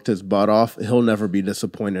he worked his butt off, he'll never be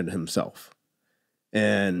disappointed in himself.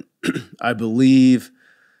 And I believe,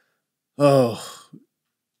 I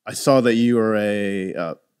saw that you are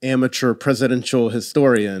a amateur presidential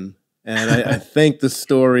historian, and I think the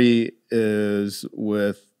story is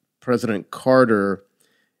with President Carter.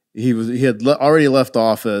 He had already left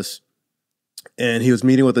office, and he was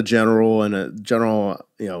meeting with a general, and a general,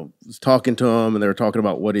 was talking to him, and they were talking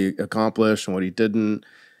about what he accomplished and what he didn't.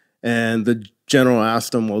 And the general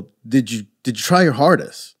asked him, "Well, did you try your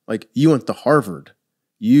hardest? Like, you went to Harvard,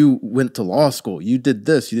 you went to law school, you did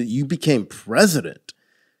this, you became president."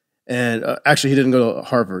 And actually, he didn't go to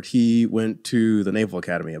Harvard. He went to the Naval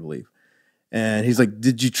Academy, I believe. And he's like,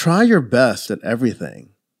 "Did you try your best at everything?"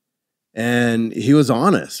 And he was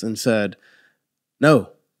honest and said,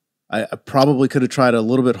 "No, I probably could have tried a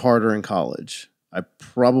little bit harder in college. I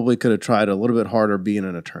probably could have tried a little bit harder being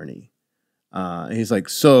an attorney." And he's like,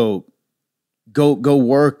 "So go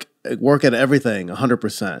work at everything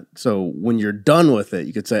 100%. So when you're done with it,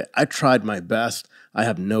 you could say, I tried my best. I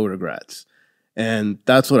have no regrets." And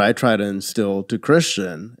that's what I try to instill to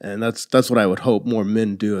Christian. And that's what I would hope more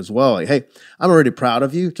men do as well. Like, hey, I'm already proud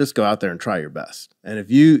of you. Just go out there and try your best. And if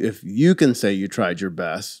you can say you tried your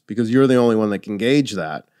best because you're the only one that can gauge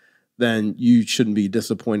that, then you shouldn't be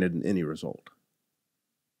disappointed in any result.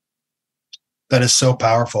 That is so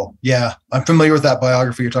powerful. Yeah. I'm familiar with that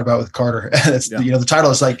biography you're talking about with Carter. It's, the title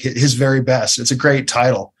is like His Very Best. It's a great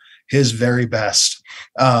title, His Very Best.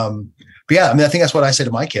 But yeah, I mean, I think that's what I say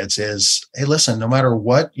to my kids is, hey, listen, no matter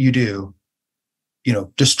what you do,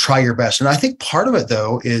 just try your best. And I think part of it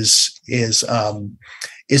though is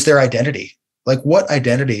their identity. Like, what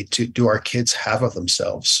identity do our kids have of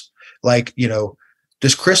themselves? Like,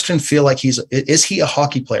 does Christian feel like is he a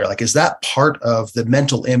hockey player? Like, is that part of the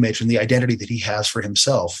mental image and the identity that he has for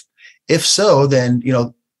himself? If so, then,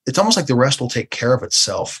 it's almost like the rest will take care of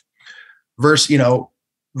itself versus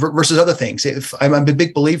other things. If I'm a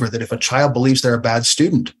big believer that if a child believes they're a bad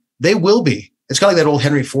student, they will be. It's kind of like that old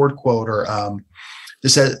Henry Ford quote, or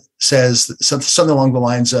that says something along the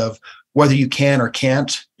lines of, whether you can or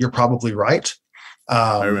can't, you're probably right.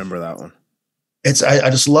 I remember that one. I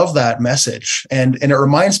just love that message. And it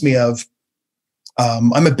reminds me of,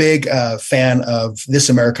 I'm a big fan of This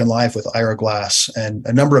American Life with Ira Glass. And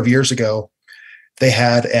a number of years ago, they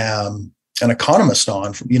had an economist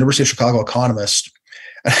on, from University of Chicago economist.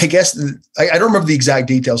 And I guess, I don't remember the exact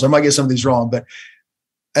details. I might get some of these wrong, but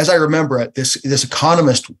as I remember it, this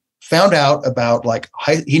economist found out about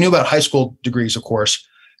he knew about high school degrees, of course,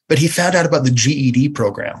 but he found out about the GED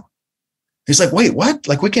program. He's like, wait, what?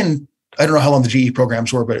 Like, I don't know how long the GE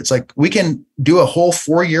programs were, but it's like, we can do a whole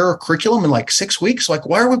 4-year curriculum in like 6 weeks. Like,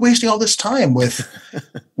 why are we wasting all this time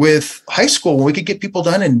with high school when we could get people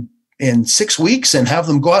done in 6 weeks and have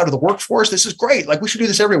them go out to the workforce? This is great. Like, we should do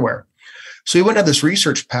this everywhere. So he went down this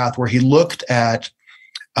research path where he looked at,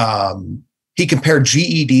 he compared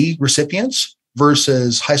GED recipients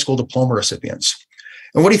versus high school diploma recipients.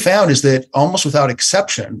 And what he found is that almost without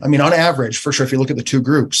exception, I mean, on average, for sure, if you look at the two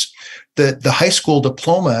groups, the high school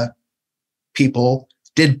diploma people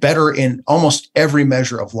did better in almost every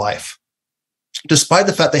measure of life, despite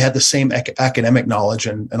the fact they had the same academic knowledge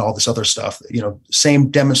and all this other stuff, same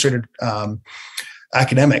demonstrated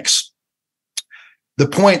academics. the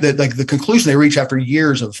point that, like, the conclusion they reached after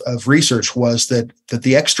years of research was that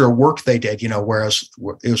the extra work they did, whereas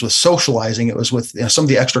it was with socializing, it was with some of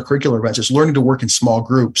the extracurricular events, is learning to work in small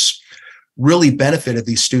groups, really benefited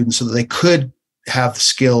these students so that they could have the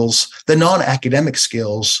skills, the non-academic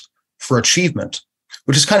skills for achievement,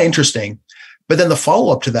 which is kind of interesting. But then the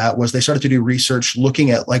follow-up to that was they started to do research looking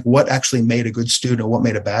at like what actually made a good student and what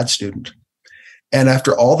made a bad student. And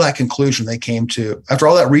after all that research, they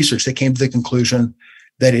came to the conclusion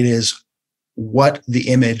that it is what the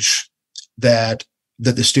image that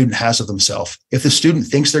the student has of themselves. If the student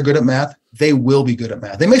thinks they're good at math, they will be good at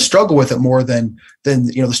math. They may struggle with it more than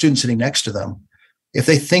the student sitting next to them. If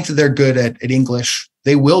they think that they're good at English,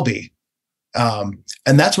 they will be. And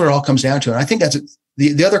that's what it all comes down to. And I think that's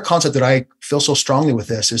the other concept that I feel so strongly with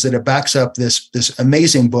this is that it backs up this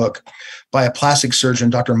amazing book by a plastic surgeon,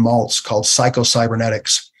 Dr. Maltz, called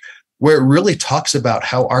Psycho-Cybernetics, where it really talks about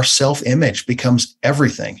how our self-image becomes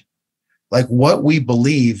everything. Like what we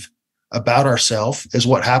believe about ourselves is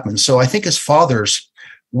what happens. So I think as fathers,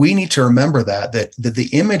 we need to remember that the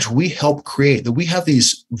image we help create, that we have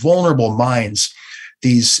these vulnerable minds,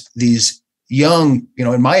 these young,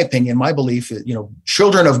 in my opinion, my belief,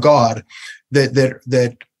 children of God,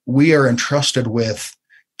 that we are entrusted with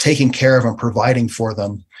taking care of and providing for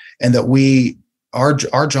them, and that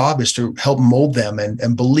our job is to help mold them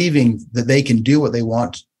and believing that they can do what they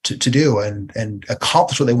want to do and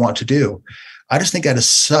accomplish what they want to do. I just think that is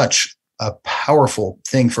such a powerful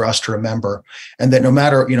thing for us to remember, and that no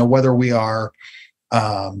matter, whether we are,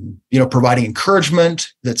 providing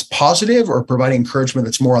encouragement that's positive or providing encouragement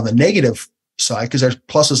that's more on the negative side, because there's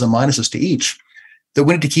pluses and minuses to each, that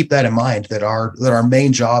we need to keep that in mind, that our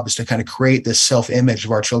main job is to kind of create this self-image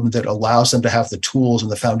of our children that allows them to have the tools and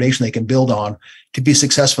the foundation they can build on to be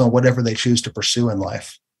successful in whatever they choose to pursue in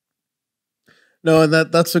life. No, and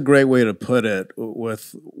that's a great way to put it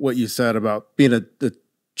with what you said about being a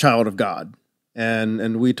child of God.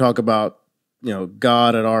 And we talk about,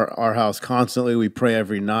 God at our house constantly. We pray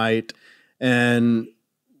every night. And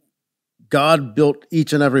God built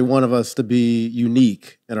each and every one of us to be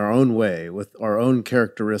unique in our own way with our own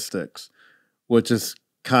characteristics, which is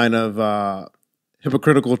kind of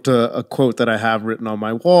hypocritical to a quote that I have written on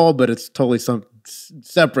my wall, but it's totally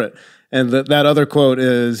separate. And that other quote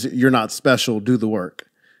is, "You're not special, do the work."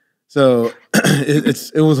 So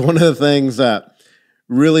it was one of the things that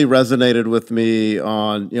really resonated with me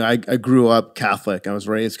on, I grew up Catholic. I was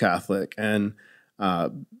raised Catholic. And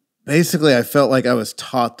basically I felt like I was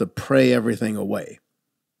taught to pray everything away.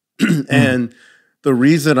 And the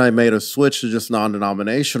reason I made a switch to just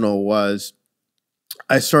non-denominational was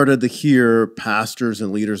I started to hear pastors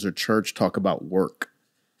and leaders of church talk about work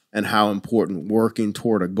and how important working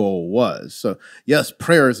toward a goal was. So yes,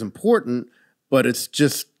 prayer is important, but it's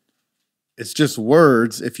just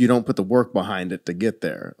words if you don't put the work behind it to get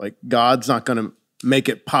there. Like God's not going to make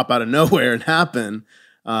it pop out of nowhere and happen.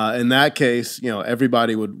 In that case,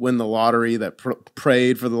 everybody would win the lottery that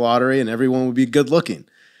prayed for the lottery, and everyone would be good looking.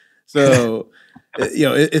 So,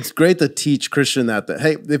 it's great to teach Christian that,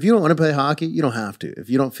 hey, if you don't want to play hockey, you don't have to. If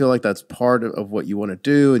you don't feel like that's part of what you want to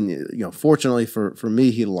do, and fortunately for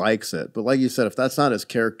me, he likes it. But like you said, if that's not his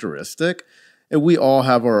characteristic, and we all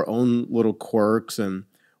have our own little quirks, and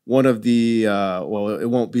one of the it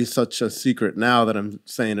won't be such a secret now that I'm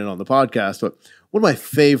saying it on the podcast, but one of my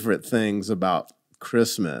favorite things about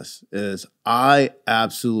Christmas is I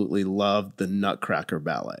absolutely love the Nutcracker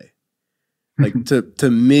Ballet. Like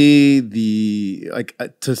to me,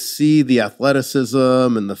 to see the athleticism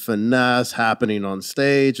and the finesse happening on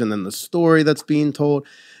stage, and then the story that's being told,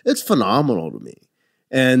 it's phenomenal to me.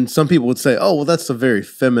 And some people would say, "Oh, well, that's a very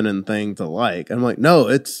feminine thing to like." I'm like, no,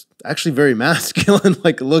 it's actually very masculine.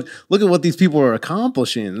 Like, look at what these people are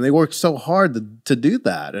accomplishing, and they work so hard to do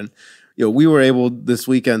that. And we were able this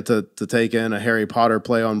weekend to take in a Harry Potter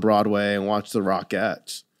play on Broadway and watch the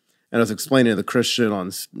Rockettes. And I was explaining to the Christian on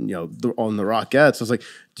the Rockettes, I was like,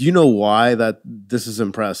 "Do you know why that this is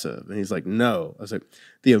impressive?" And he's like, "No." I was like,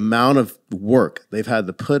 "The amount of work they've had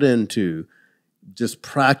to put into just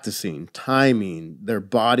practicing, timing, their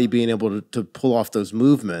body being able to pull off those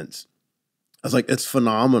movements." I was like, it's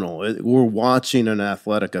phenomenal. We're watching an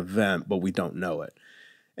athletic event, but we don't know it.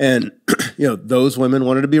 And, those women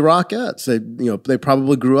wanted to be Rockettes. They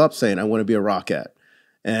probably grew up saying, "I want to be a Rockette."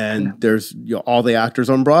 And there's all the actors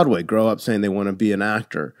on Broadway grow up saying they want to be an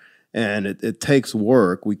actor. And it takes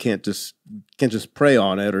work. We can't just pray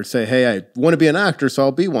on it or say, "Hey, I want to be an actor, so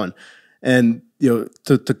I'll be one." And to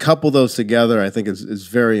couple those together, I think is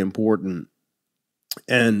very important.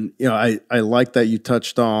 And I like that you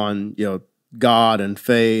touched on God and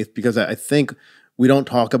faith, because I think we don't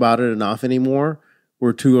talk about it enough anymore.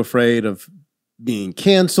 we're too afraid of being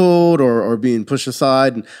canceled or being pushed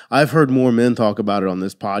aside. And I've heard more men talk about it on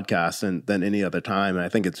this podcast than any other time. And I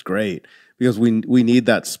think it's great because we need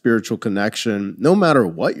that spiritual connection, no matter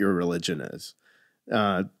what your religion is,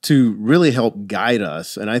 to really help guide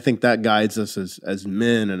us. And I think that guides us as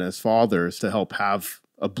men and as fathers to help have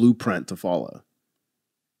a blueprint to follow.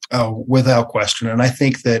 Oh, without question. And I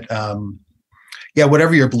think that,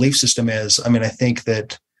 whatever your belief system is, I mean, I think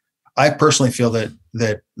that I personally feel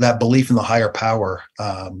that belief in the higher power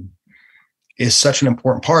is such an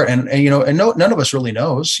important part. And none of us really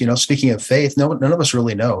knows, speaking of faith, none of us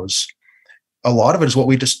really knows. A lot of it is what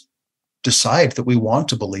we just decide that we want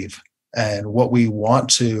to believe and what we want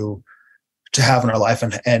to have in our life.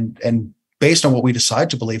 And based on what we decide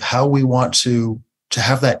to believe, how we want to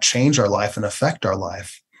have that change our life and affect our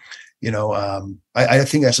life. I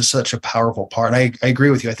think that's such a powerful part. And I agree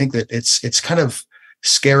with you. I think that it's kind of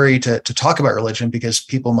scary to talk about religion because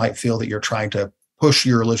people might feel that you're trying to push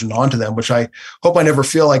your religion onto them, which I hope I never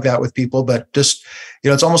feel like that with people. But just,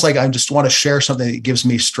 it's almost like I just want to share something that gives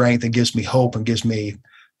me strength and gives me hope and gives me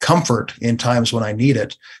comfort in times when I need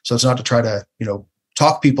it. So it's not to try to,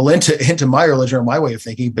 talk people into my religion or my way of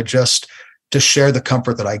thinking, but just to share the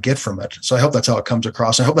comfort that I get from it. So I hope that's how it comes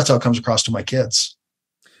across. I hope that's how it comes across to my kids.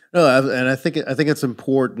 No, and I think it's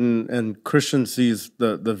important, and Christian sees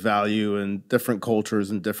the value in different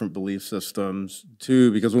cultures and different belief systems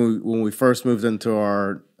too. Because when we first moved into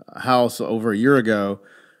our house over a year ago,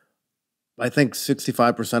 I think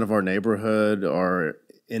 65% of our neighborhood are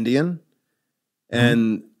Indian,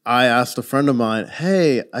 and I asked a friend of mine,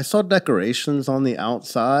 "Hey, I saw decorations on the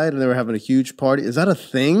outside, and they were having a huge party. Is that a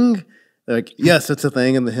thing?" They're like, "Yes, it's a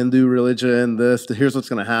thing in the Hindu religion. Here's what's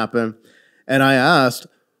going to happen." And I asked,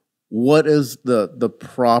 what is the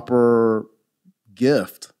proper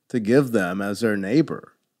gift to give them as their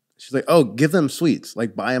neighbor? She's like, oh, give them sweets,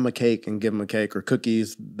 like buy them a cake and give them a cake or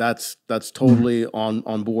cookies. That's totally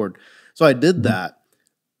on board. So I did that.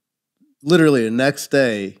 Literally the next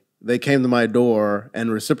day, they came to my door and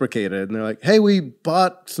reciprocated. And they're like, hey, we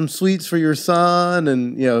bought some sweets for your son.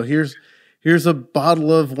 And, here's a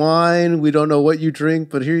bottle of wine. We don't know what you drink,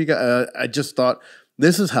 but here you go. I just thought,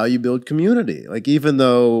 this is how you build community. Like, even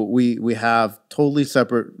though we have totally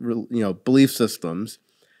separate, belief systems,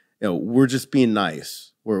 we're just being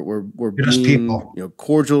nice. We're being people.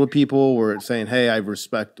 Cordial to people. We're saying, hey, I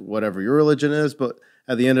respect whatever your religion is, but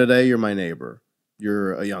at the end of the day, you're my neighbor.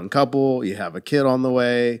 You're a young couple. You have a kid on the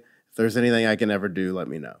way. If there's anything I can ever do, let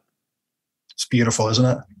me know. It's beautiful, isn't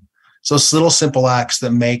it? So it's little simple acts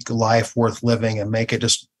that make life worth living and make it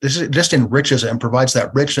just enriches it and provides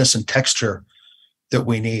that richness and texture that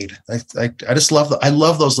we need. I just love I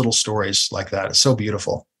love those little stories like that. It's so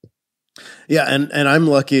beautiful. Yeah, and I'm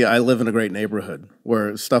lucky. I live in a great neighborhood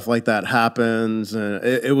where stuff like that happens. And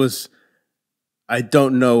it was, I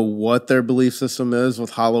don't know what their belief system is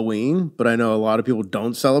with Halloween, but I know a lot of people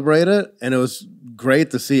don't celebrate it. And it was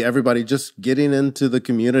great to see everybody just getting into the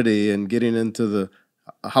community and getting into the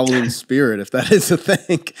Halloween spirit, if that is a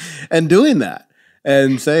thing, and doing that.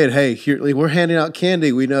 And saying, hey, here, we're handing out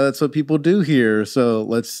candy. We know that's what people do here. So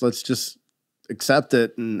let's just accept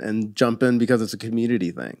it and jump in because it's a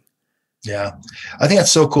community thing. Yeah. I think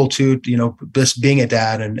that's so cool too, just being a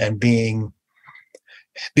dad and being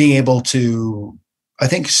able to, I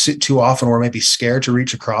think too often we're maybe scared to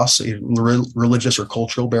reach across religious or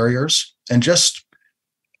cultural barriers, and just,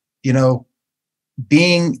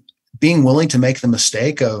 being willing to make the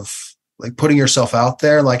mistake of, like, putting yourself out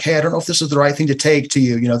there, like, hey, I don't know if this is the right thing to take to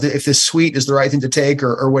you, if this sweet is the right thing to take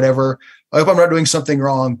or whatever. I hope I'm not doing something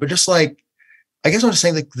wrong. But just like, I guess I'm just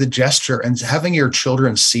saying, like, the gesture and having your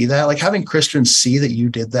children see that, like having Christians see that you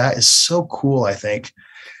did that is so cool, I think.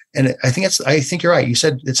 And I think you're right. You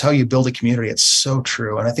said it's how you build a community. It's so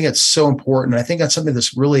true. And I think it's so important. And I think that's something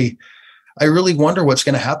that's I really wonder what's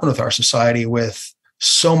going to happen with our society with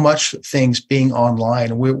so much things being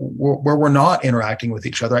online where we're not interacting with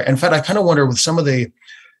each other. In fact, I kind of wonder with some of the,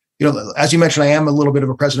 as you mentioned, I am a little bit of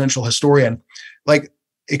a presidential historian, like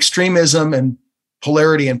extremism and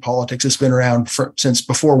polarity in politics has been around since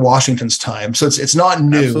before Washington's time. So it's not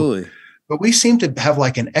new. Absolutely. But we seem to have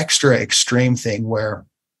like an extra extreme thing where,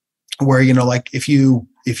 like if you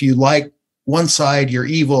like one side, you're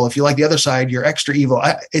evil. If you like the other side, you're extra evil.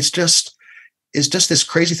 It's just this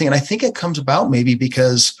crazy thing. And I think it comes about maybe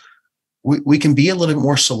because we can be a little bit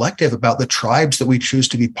more selective about the tribes that we choose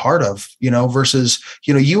to be part of, versus,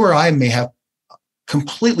 you or I may have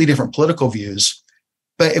completely different political views,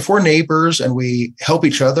 but if we're neighbors and we help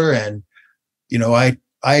each other and,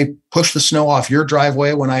 I push the snow off your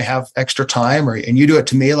driveway when I have extra time, and you do it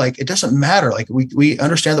to me. Like, it doesn't matter. Like, we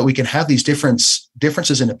understand that we can have these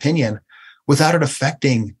differences in opinion without it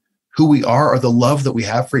affecting who we are or the love that we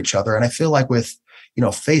have for each other. And I feel like with,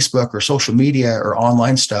 Facebook or social media or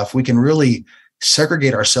online stuff, we can really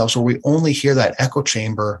segregate ourselves where we only hear that echo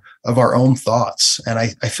chamber of our own thoughts. And I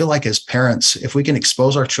feel like as parents, if we can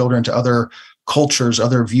expose our children to other cultures,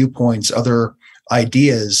 other viewpoints, other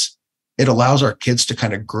ideas, it allows our kids to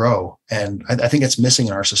kind of grow. And I think it's missing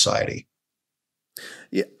in our society.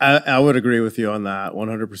 Yeah, I would agree with you on that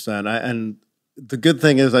 100%. And the good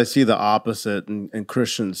thing is I see the opposite in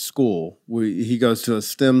Christian's school. He goes to a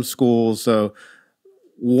STEM school. So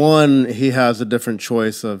one, he has a different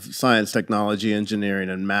choice of science, technology, engineering,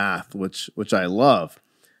 and math, which I love.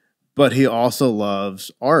 But he also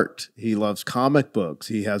loves art. He loves comic books.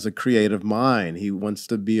 He has a creative mind. He wants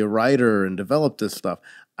to be a writer and develop this stuff.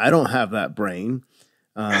 I don't have that brain.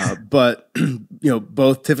 But,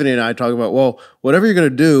 both Tiffany and I talk about, well, whatever you're going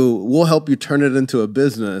to do, we'll help you turn it into a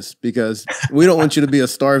business because we don't want you to be a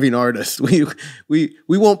starving artist. We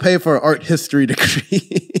won't pay for an art history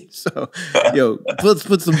degree. So, let's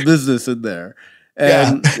put some business in there.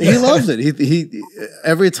 And he loves it. He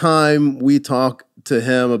every time we talk to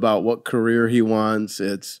him about what career he wants,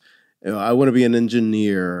 it's, I want to be an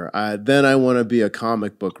engineer. Then I want to be a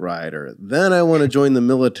comic book writer. Then I want to join the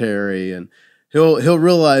military. And he'll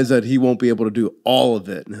realize that he won't be able to do all of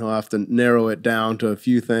it, and he'll have to narrow it down to a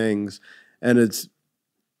few things. And it's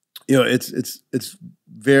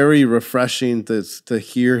very refreshing to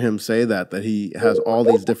hear him say that he has all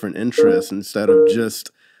these different interests instead of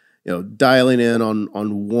just dialing in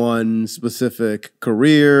on one specific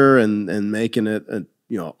career and making it a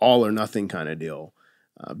all or nothing kind of deal.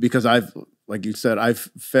 Because like you said,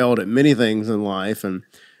 I've failed at many things in life, and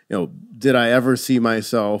did I ever see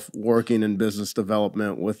myself working in business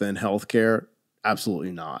development within healthcare?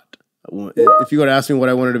 Absolutely not. If you would ask me what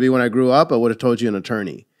I wanted to be when I grew up, I would have told you an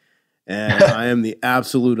attorney. And I am the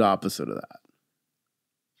absolute opposite of that.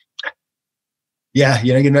 Yeah,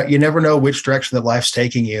 you never know which direction that life's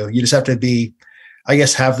taking you. You just have to be, I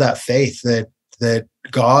guess, have that faith that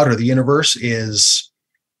God or the universe is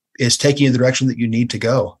taking you the direction that you need to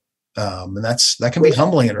go. And that can be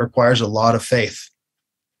humbling. It requires a lot of faith.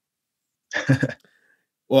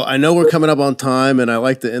 Well, I know we're coming up on time, and I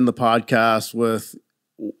like to end the podcast with,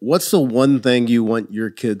 what's the one thing you want your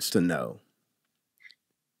kids to know?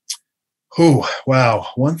 Oh, wow.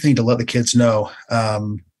 One thing to let the kids know. I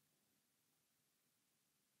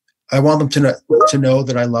want them to know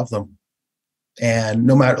that I love them. And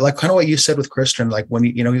no matter, like kind of what you said with Christian, like when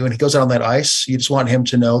he goes out on that ice, you just want him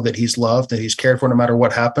to know that he's loved, that he's cared for no matter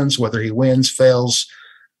what happens, whether he wins, fails,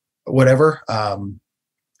 whatever,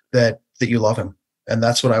 that you love him. And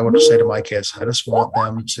that's what I would say to my kids. I just want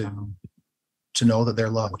them to know that they're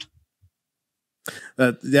loved.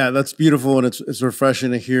 That's beautiful. And it's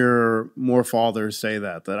refreshing to hear more fathers say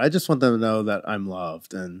that I just want them to know that I'm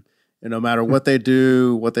loved. And no matter what they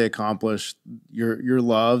do, what they accomplish, you're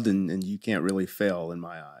loved, and you can't really fail in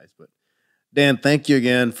my eyes. But Dan, thank you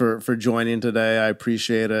again for joining today. I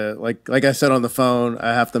appreciate it. Like I said on the phone,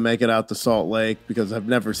 I have to make it out to Salt Lake because I've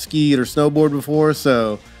never skied or snowboarded before.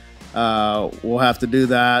 So we'll have to do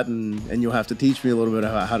that, and you'll have to teach me a little bit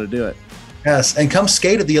about how to do it. Yes, and come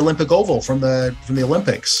skate at the Olympic Oval from the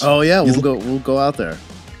Olympics. Oh yeah, we'll go out there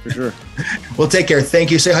for sure. Well, take care. Thank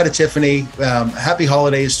you. Say hi to Tiffany. Happy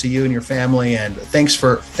holidays to you and your family, and thanks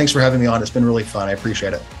for having me on. It's been really fun. I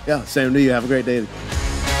appreciate it. Yeah, same to you. Have a great day.